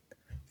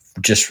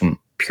 just from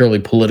purely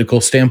political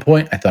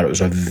standpoint, I thought it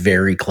was a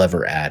very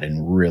clever ad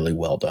and really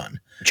well done.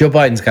 Joe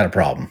Biden's got a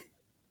problem.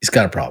 He's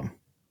got a problem.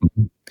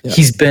 Yeah.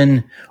 He's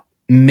been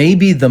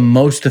maybe the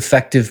most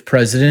effective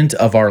president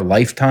of our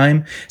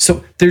lifetime.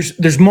 So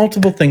there's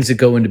multiple things that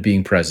go into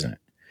being president.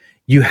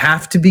 You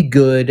have to be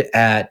good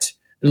at,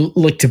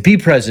 to be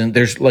president,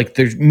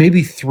 there's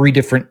maybe three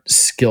different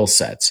skill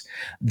sets.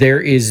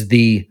 There is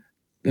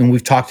and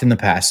we've talked in the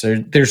past,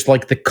 there's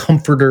the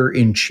comforter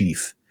in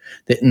chief.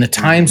 That in the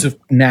times of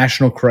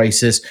national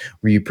crisis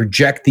where you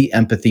project the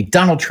empathy,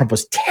 Donald Trump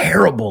was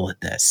terrible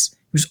at this.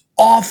 He was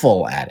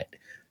awful at it.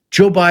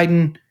 Joe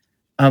Biden,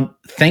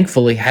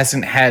 thankfully,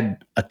 hasn't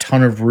had a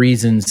ton of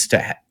reasons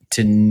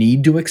to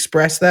need to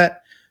express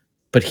that,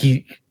 but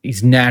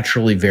he's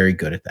naturally very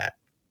good at that.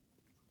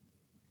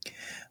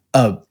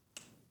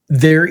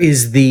 There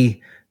is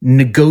the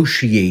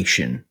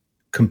negotiation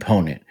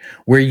component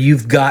where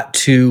you've got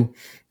to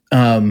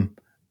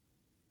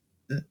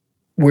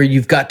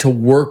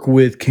work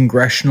with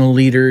congressional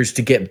leaders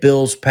to get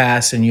bills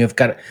passed, and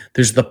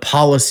there's the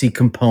policy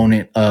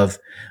component of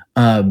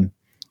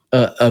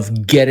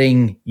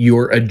getting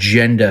your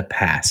agenda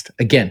passed.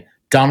 Again,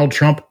 Donald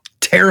Trump,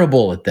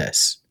 terrible at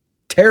this,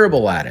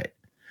 terrible at it.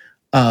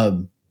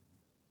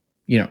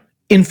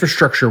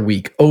 Infrastructure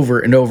week over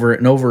and over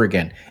and over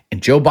again,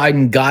 and Joe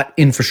Biden got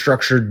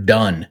infrastructure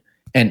done,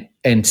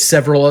 and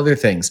several other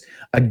things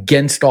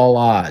against all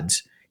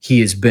odds. He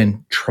has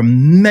been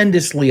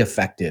tremendously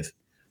effective.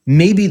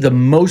 Maybe the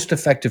most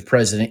effective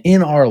president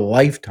in our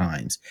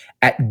lifetimes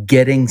at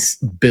getting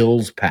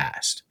bills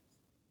passed.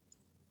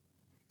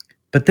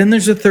 But then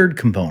there's a third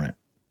component.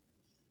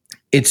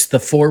 It's the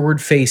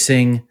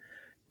forward-facing,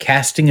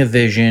 casting a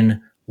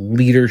vision,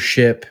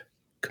 leadership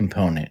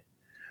component,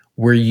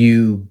 where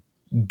you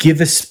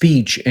give a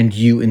speech and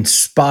you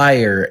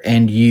inspire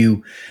and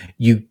you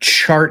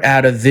chart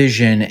out a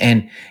vision,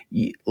 and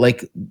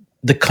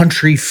the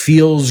country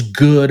feels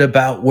good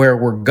about where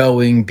we're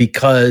going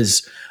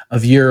because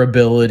of your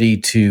ability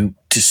to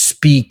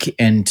speak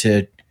and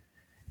to.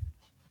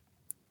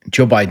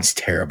 Joe Biden's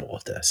terrible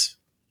at this.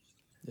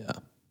 Yeah.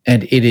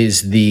 And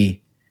he's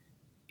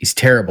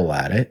terrible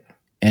at it.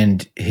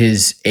 And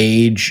his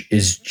age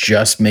is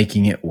just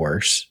making it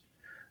worse.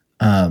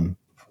 And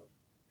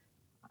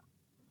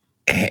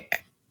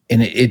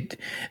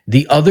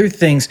the other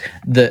things,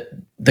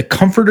 the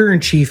comforter in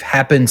chief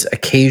happens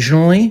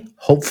occasionally,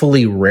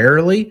 hopefully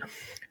rarely.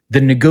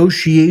 The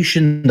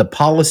negotiation, the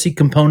policy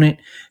component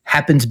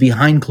happens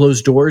behind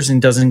closed doors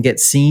and doesn't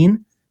get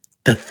seen.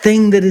 The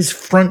thing that is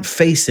front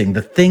facing,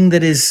 the thing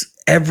that is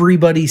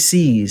everybody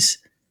sees,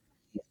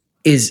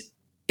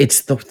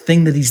 it's the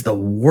thing that he's the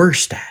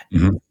worst at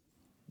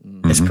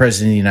as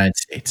president of the United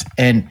States.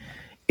 And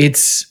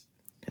it's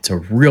a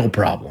real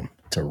problem.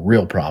 It's a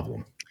real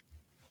problem.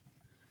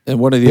 And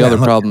one of the other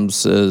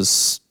problems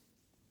is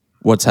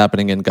what's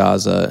happening in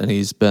Gaza. And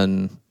he's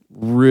been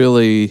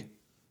really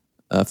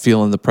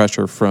feeling the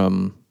pressure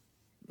from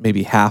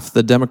maybe half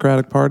the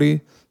Democratic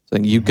Party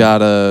saying, you got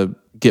to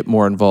get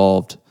more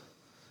involved.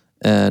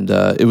 And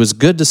it was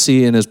good to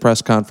see in his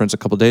press conference a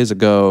couple days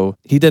ago,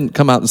 he didn't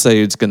come out and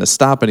say it's going to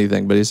stop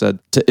anything, but he said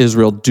to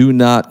Israel, do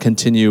not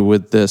continue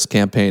with this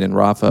campaign in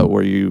Rafah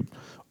where you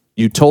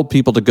told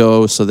people to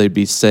go so they'd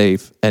be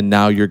safe, and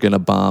now you're going to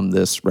bomb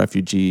this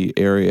refugee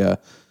area.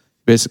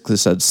 Basically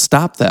said,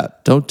 stop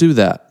that. Don't do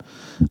that.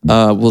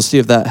 We'll see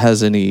if that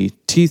has any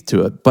teeth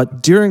to it.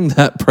 But during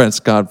that press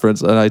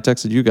conference, and I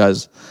texted you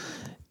guys,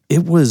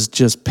 it was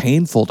just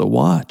painful to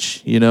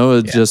watch.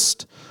 It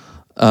just...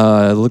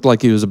 it looked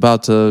like he was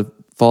about to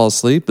fall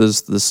asleep,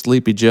 is the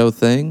Sleepy Joe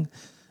thing.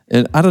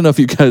 And I don't know if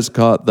you guys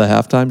caught the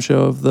halftime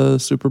show of the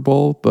Super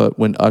Bowl, but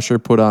when Usher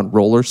put on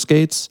roller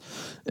skates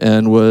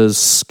and was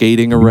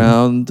skating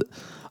around,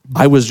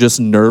 I was just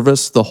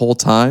nervous the whole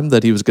time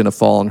that he was going to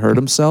fall and hurt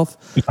himself.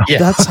 Yeah.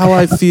 That's how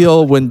I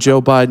feel when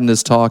Joe Biden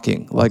is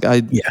talking. Like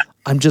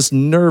I'm just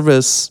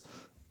nervous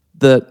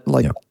that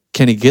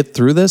can he get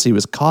through this? He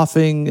was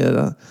coughing.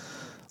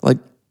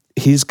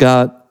 He's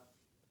got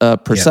a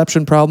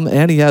perception problem,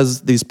 and he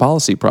has these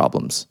policy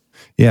problems.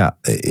 Yeah.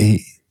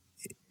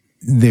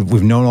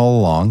 We've known all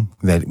along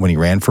that when he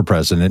ran for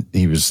president,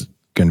 he was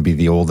going to be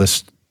the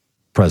oldest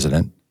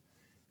president.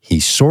 He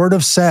sort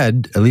of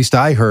said, at least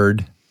I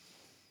heard,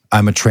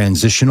 I'm a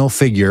transitional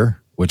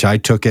figure, which I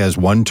took as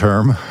one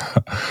term.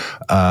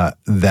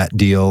 That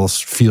deal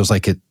feels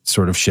like it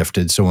sort of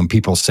shifted. So when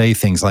people say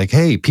things like,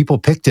 hey, people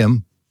picked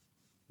him,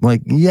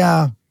 like,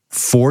 yeah,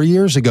 4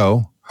 years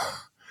ago,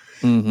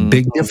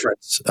 big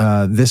difference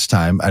this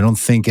time. I don't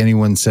think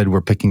anyone said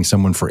we're picking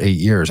someone for 8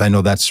 years. I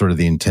know that's sort of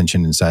the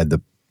intention inside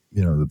the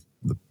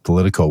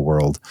political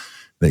world,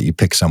 that you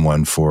pick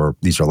someone for,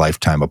 these are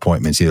lifetime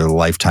appointments, either the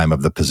lifetime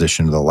of the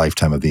position or the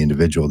lifetime of the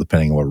individual,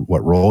 depending on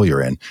what role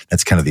you're in.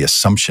 That's kind of the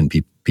assumption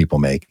people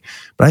make.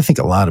 But I think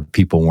a lot of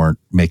people weren't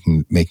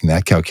making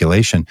that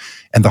calculation.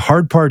 And the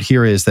hard part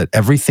here is that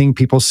everything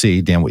people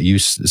see, Dan, what you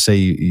say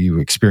you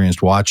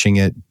experienced watching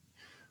it,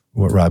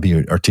 what Robbie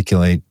you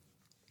articulate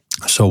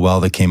so well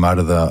that came out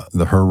of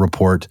the Her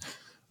report,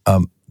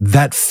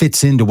 that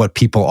fits into what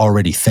people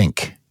already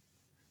think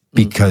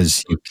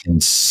because you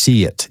can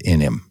see it in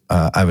him.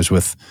 I was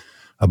with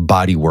a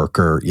body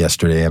worker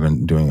yesterday. I've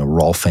been doing a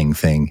Rolfing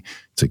thing.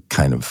 It's a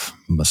kind of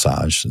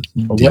massage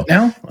deal. What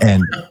now?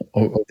 And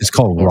it's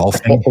called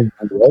Rolfing.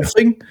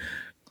 Rolfing?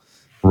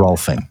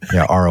 Rolfing.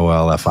 Yeah,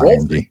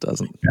 ROLFING.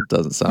 It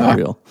doesn't sound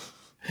real.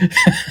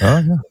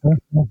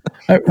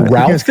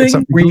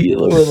 Ralphing? Were you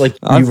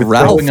were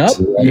throwing up?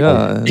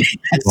 Yeah.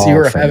 So you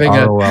were having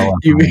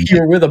you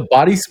were with a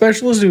body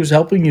specialist who was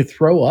helping you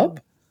throw up?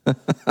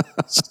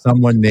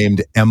 Someone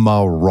named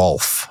Emma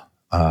Rolfe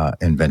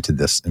invented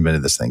this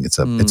thing. It's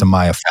a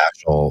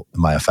myofascial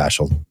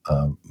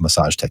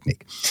massage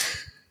technique.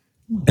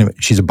 Anyway,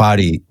 she's a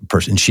body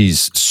person.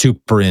 She's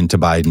super into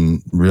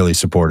Biden, really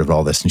supportive of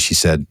all this. And she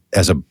said,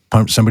 as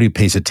somebody who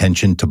pays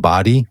attention to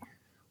body,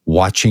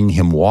 watching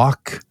him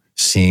walk,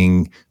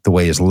 seeing the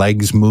way his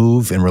legs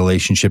move in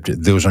relationship to,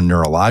 those are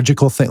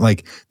neurological things.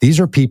 Like, these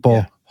are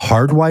people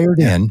hardwired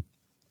in,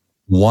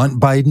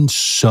 want Biden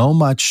so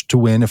much to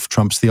win if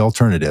Trump's the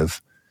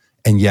alternative,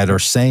 and yet are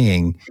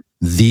saying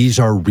these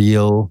are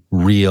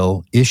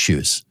real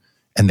issues.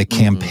 And the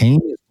campaign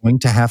is going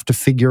to have to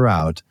figure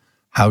out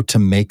how to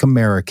make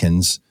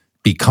Americans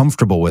be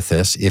comfortable with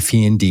this if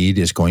he indeed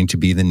is going to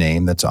be the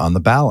name that's on the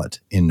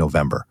ballot in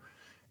November.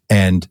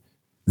 And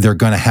they're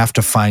going to have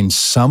to find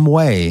some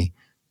way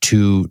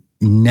to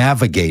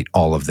navigate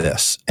all of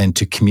this and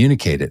to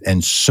communicate it.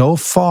 And so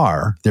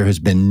far, there has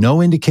been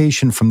no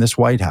indication from this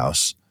White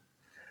House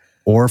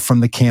or from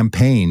the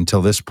campaign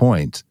till this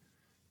point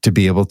to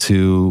be able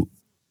to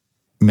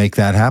make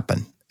that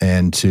happen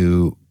and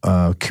to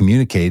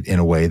communicate in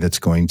a way that's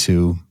going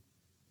to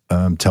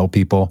tell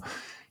people,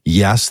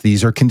 yes,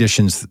 these are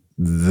conditions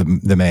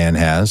the man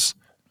has,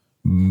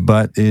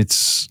 but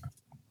it's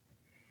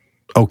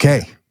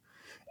okay.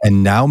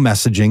 And now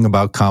messaging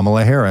about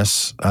Kamala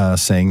Harris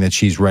saying that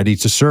she's ready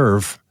to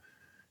serve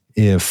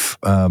if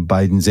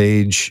Biden's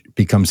age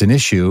becomes an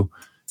issue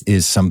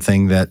is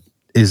something that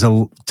is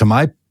to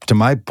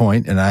my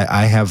point, and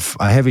I have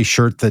a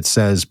shirt that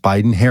says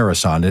Biden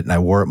Harris on it, and I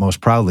wore it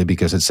most proudly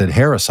because it said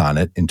Harris on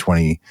it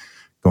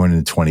going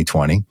into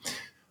 2020.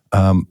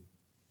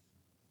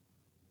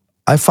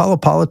 I follow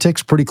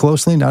politics pretty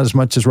closely, not as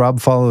much as Rob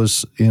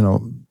follows.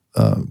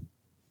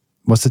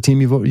 What's the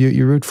team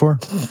you root for?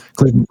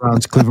 Cleveland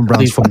Browns. Cleveland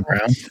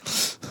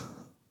Browns.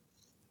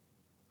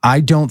 I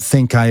don't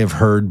think I have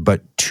heard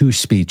but 2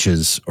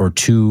 speeches or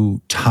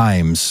 2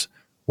 times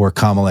where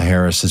Kamala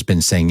Harris has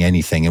been saying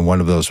anything, and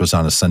one of those was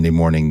on a Sunday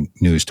morning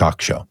news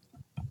talk show.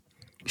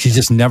 She's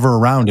just never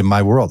around in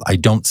my world. I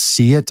don't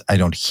see it. I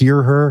don't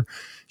hear her.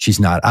 She's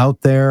not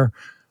out there.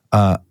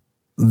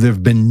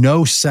 There've been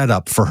no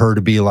setup for her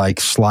to be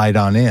like, slide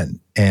on in.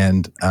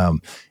 And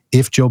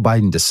if Joe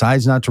Biden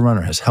decides not to run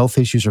or has health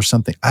issues or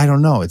something, I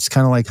don't know. It's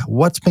kind of like,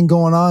 what's been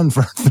going on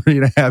for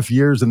 3.5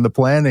 years in the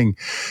planning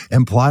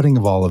and plotting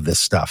of all of this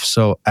stuff?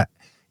 So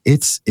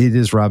it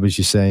is, Rob, as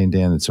you say, and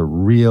Dan, it's a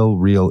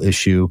real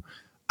issue.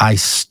 I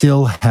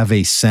still have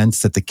a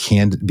sense that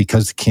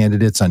because the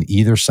candidates on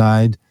either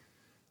side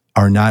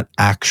are not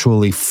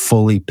actually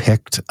fully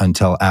picked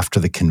until after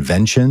the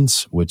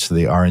conventions, which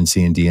the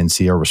RNC and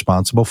DNC are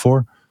responsible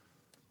for,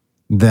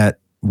 that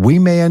we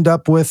may end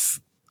up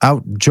without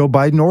Joe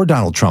Biden or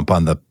Donald Trump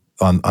on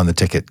the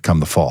ticket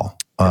come the fall.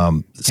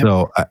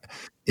 So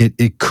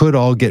it could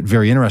all get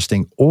very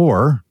interesting,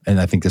 and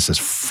I think this is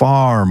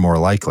far more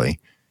likely,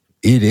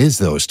 it is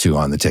those 2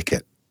 on the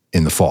ticket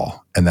in the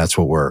fall, and that's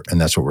what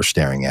we're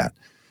staring at.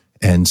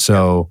 And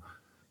so,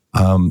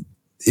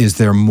 is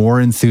there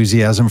more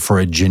enthusiasm for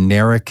a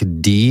generic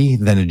D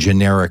than a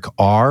generic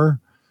R?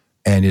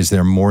 And is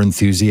there more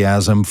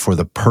enthusiasm for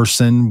the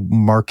person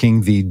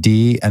marking the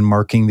D and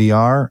marking the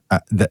R?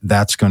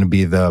 That's going to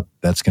be the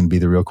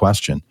real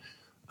question.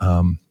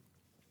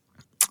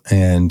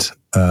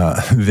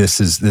 This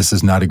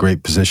is not a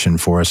great position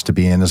for us to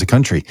be in as a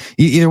country.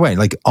 Either way,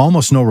 like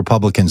almost no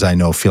Republicans I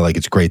know feel like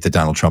it's great that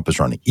Donald Trump is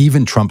running.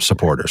 Even Trump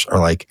supporters are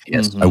like,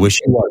 yes, I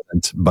wish he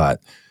wasn't, but.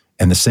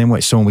 And the same way,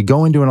 so when we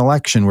go into an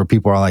election where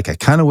people are like, I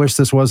kind of wish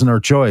this wasn't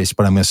our choice,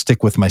 but I'm going to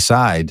stick with my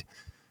side,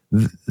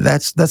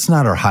 that's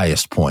not our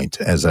highest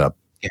point as a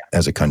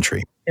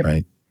country,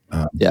 right?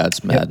 Yeah,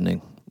 it's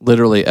maddening.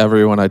 Literally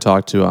everyone I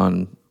talk to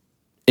on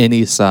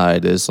any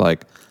side is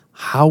like,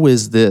 how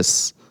is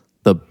this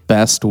the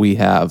best we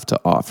have to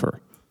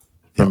offer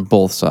from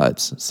both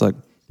sides? It's like,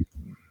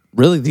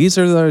 really, these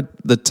are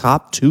the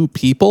top 2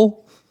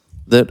 people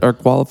that are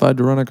qualified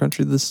to run our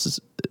country? This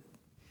is...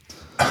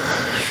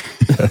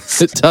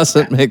 It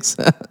doesn't make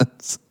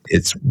sense.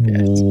 It's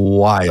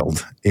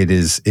wild. It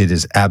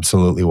is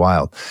absolutely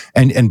wild.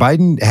 And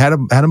Biden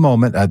had a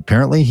moment.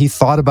 Apparently, he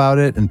thought about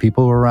it, and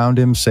people around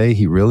him say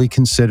he really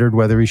considered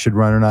whether he should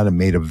run or not, and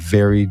made a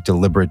very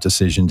deliberate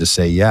decision to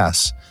say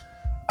yes.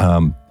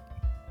 Can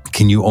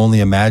you only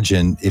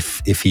imagine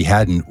if he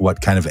hadn't,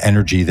 what kind of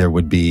energy there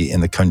would be in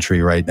the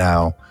country right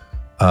now,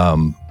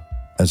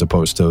 as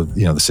opposed to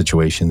the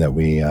situation that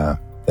we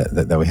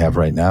have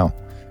right now.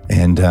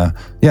 And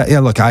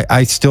look,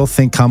 I still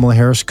think Kamala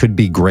Harris could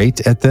be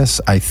great at this.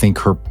 I think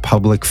her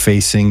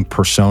public-facing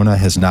persona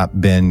has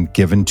not been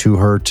given to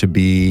her to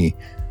be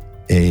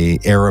a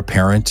heir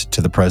apparent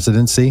to the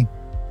presidency,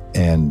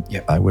 and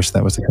I wish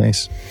that was the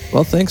case.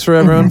 Well, thanks for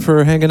everyone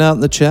for hanging out in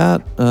the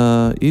chat.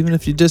 Even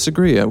if you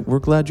disagree, we're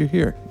glad you're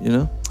here.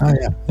 Oh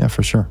yeah,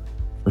 for sure.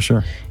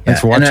 Thanks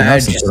for watching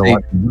us instead of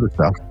watching other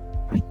stuff.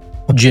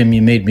 Jim,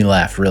 you made me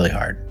laugh really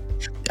hard.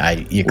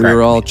 We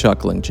were all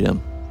chuckling,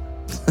 Jim.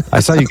 I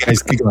saw you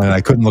guys giggling, and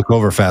I couldn't look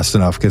over fast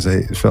enough because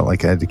I felt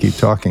like I had to keep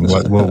talking.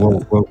 What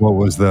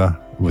was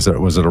was it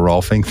a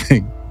Rolfing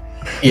thing?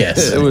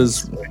 Yes, it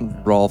was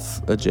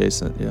Rolf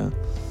adjacent. Yeah.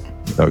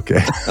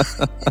 Okay.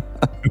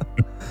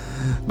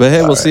 But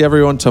hey, we'll see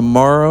everyone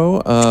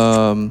tomorrow.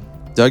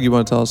 Doug, you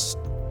want to tell us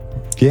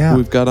who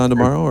we've got on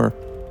tomorrow, or?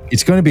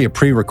 It's going to be a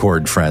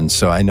pre-record, friends.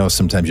 So I know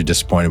sometimes you're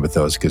disappointed with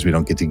those because we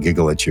don't get to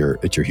giggle at your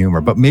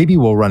humor. But maybe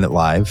we'll run it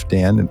live,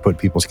 Dan, and put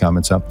people's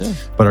comments up. Yeah.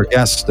 But our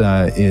guest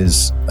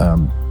is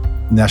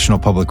National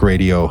Public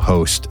Radio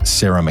host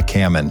Sarah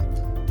McCammon,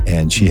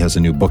 and she has a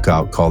new book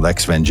out called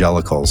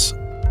Ex-Vangelicals.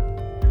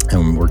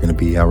 And we're going to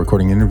be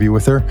recording an interview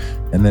with her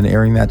and then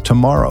airing that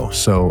tomorrow.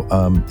 So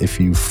if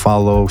you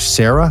follow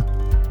Sarah,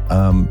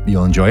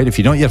 you'll enjoy it. If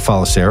you don't yet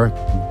follow Sarah,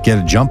 get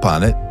a jump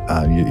on it.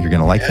 You're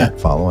going to like that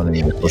follow on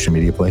any of the social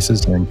media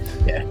places. And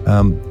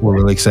we're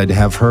really excited to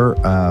have her.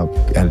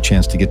 Had a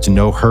chance to get to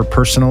know her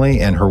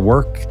personally and her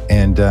work,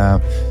 and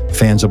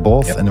fans of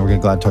both. And then we're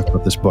going to glad to talk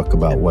about this book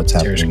about what's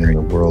happening in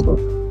the world of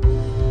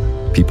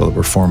people that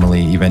were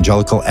formerly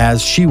evangelical,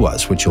 as she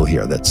was, which you'll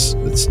hear. That's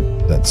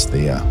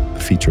the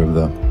feature of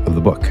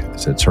the book.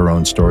 It's her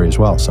own story as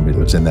well. Somebody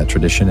that was in that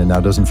tradition and now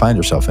doesn't find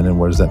herself in it. And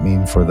what does that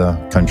mean for the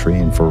country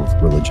and for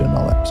religion and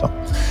all that? So,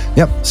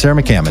 Sarah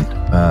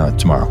McCammon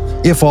tomorrow.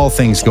 If all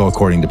things go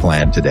according to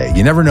plan today.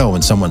 You never know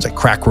when someone's a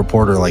crack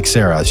reporter like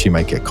Sarah. She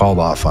might get called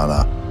off on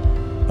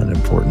an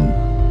important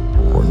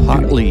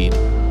hot duty. lead.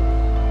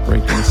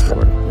 Breaking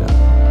story. Yeah.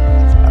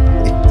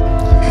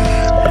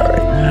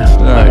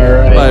 All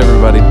right. Bye,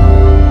 everybody.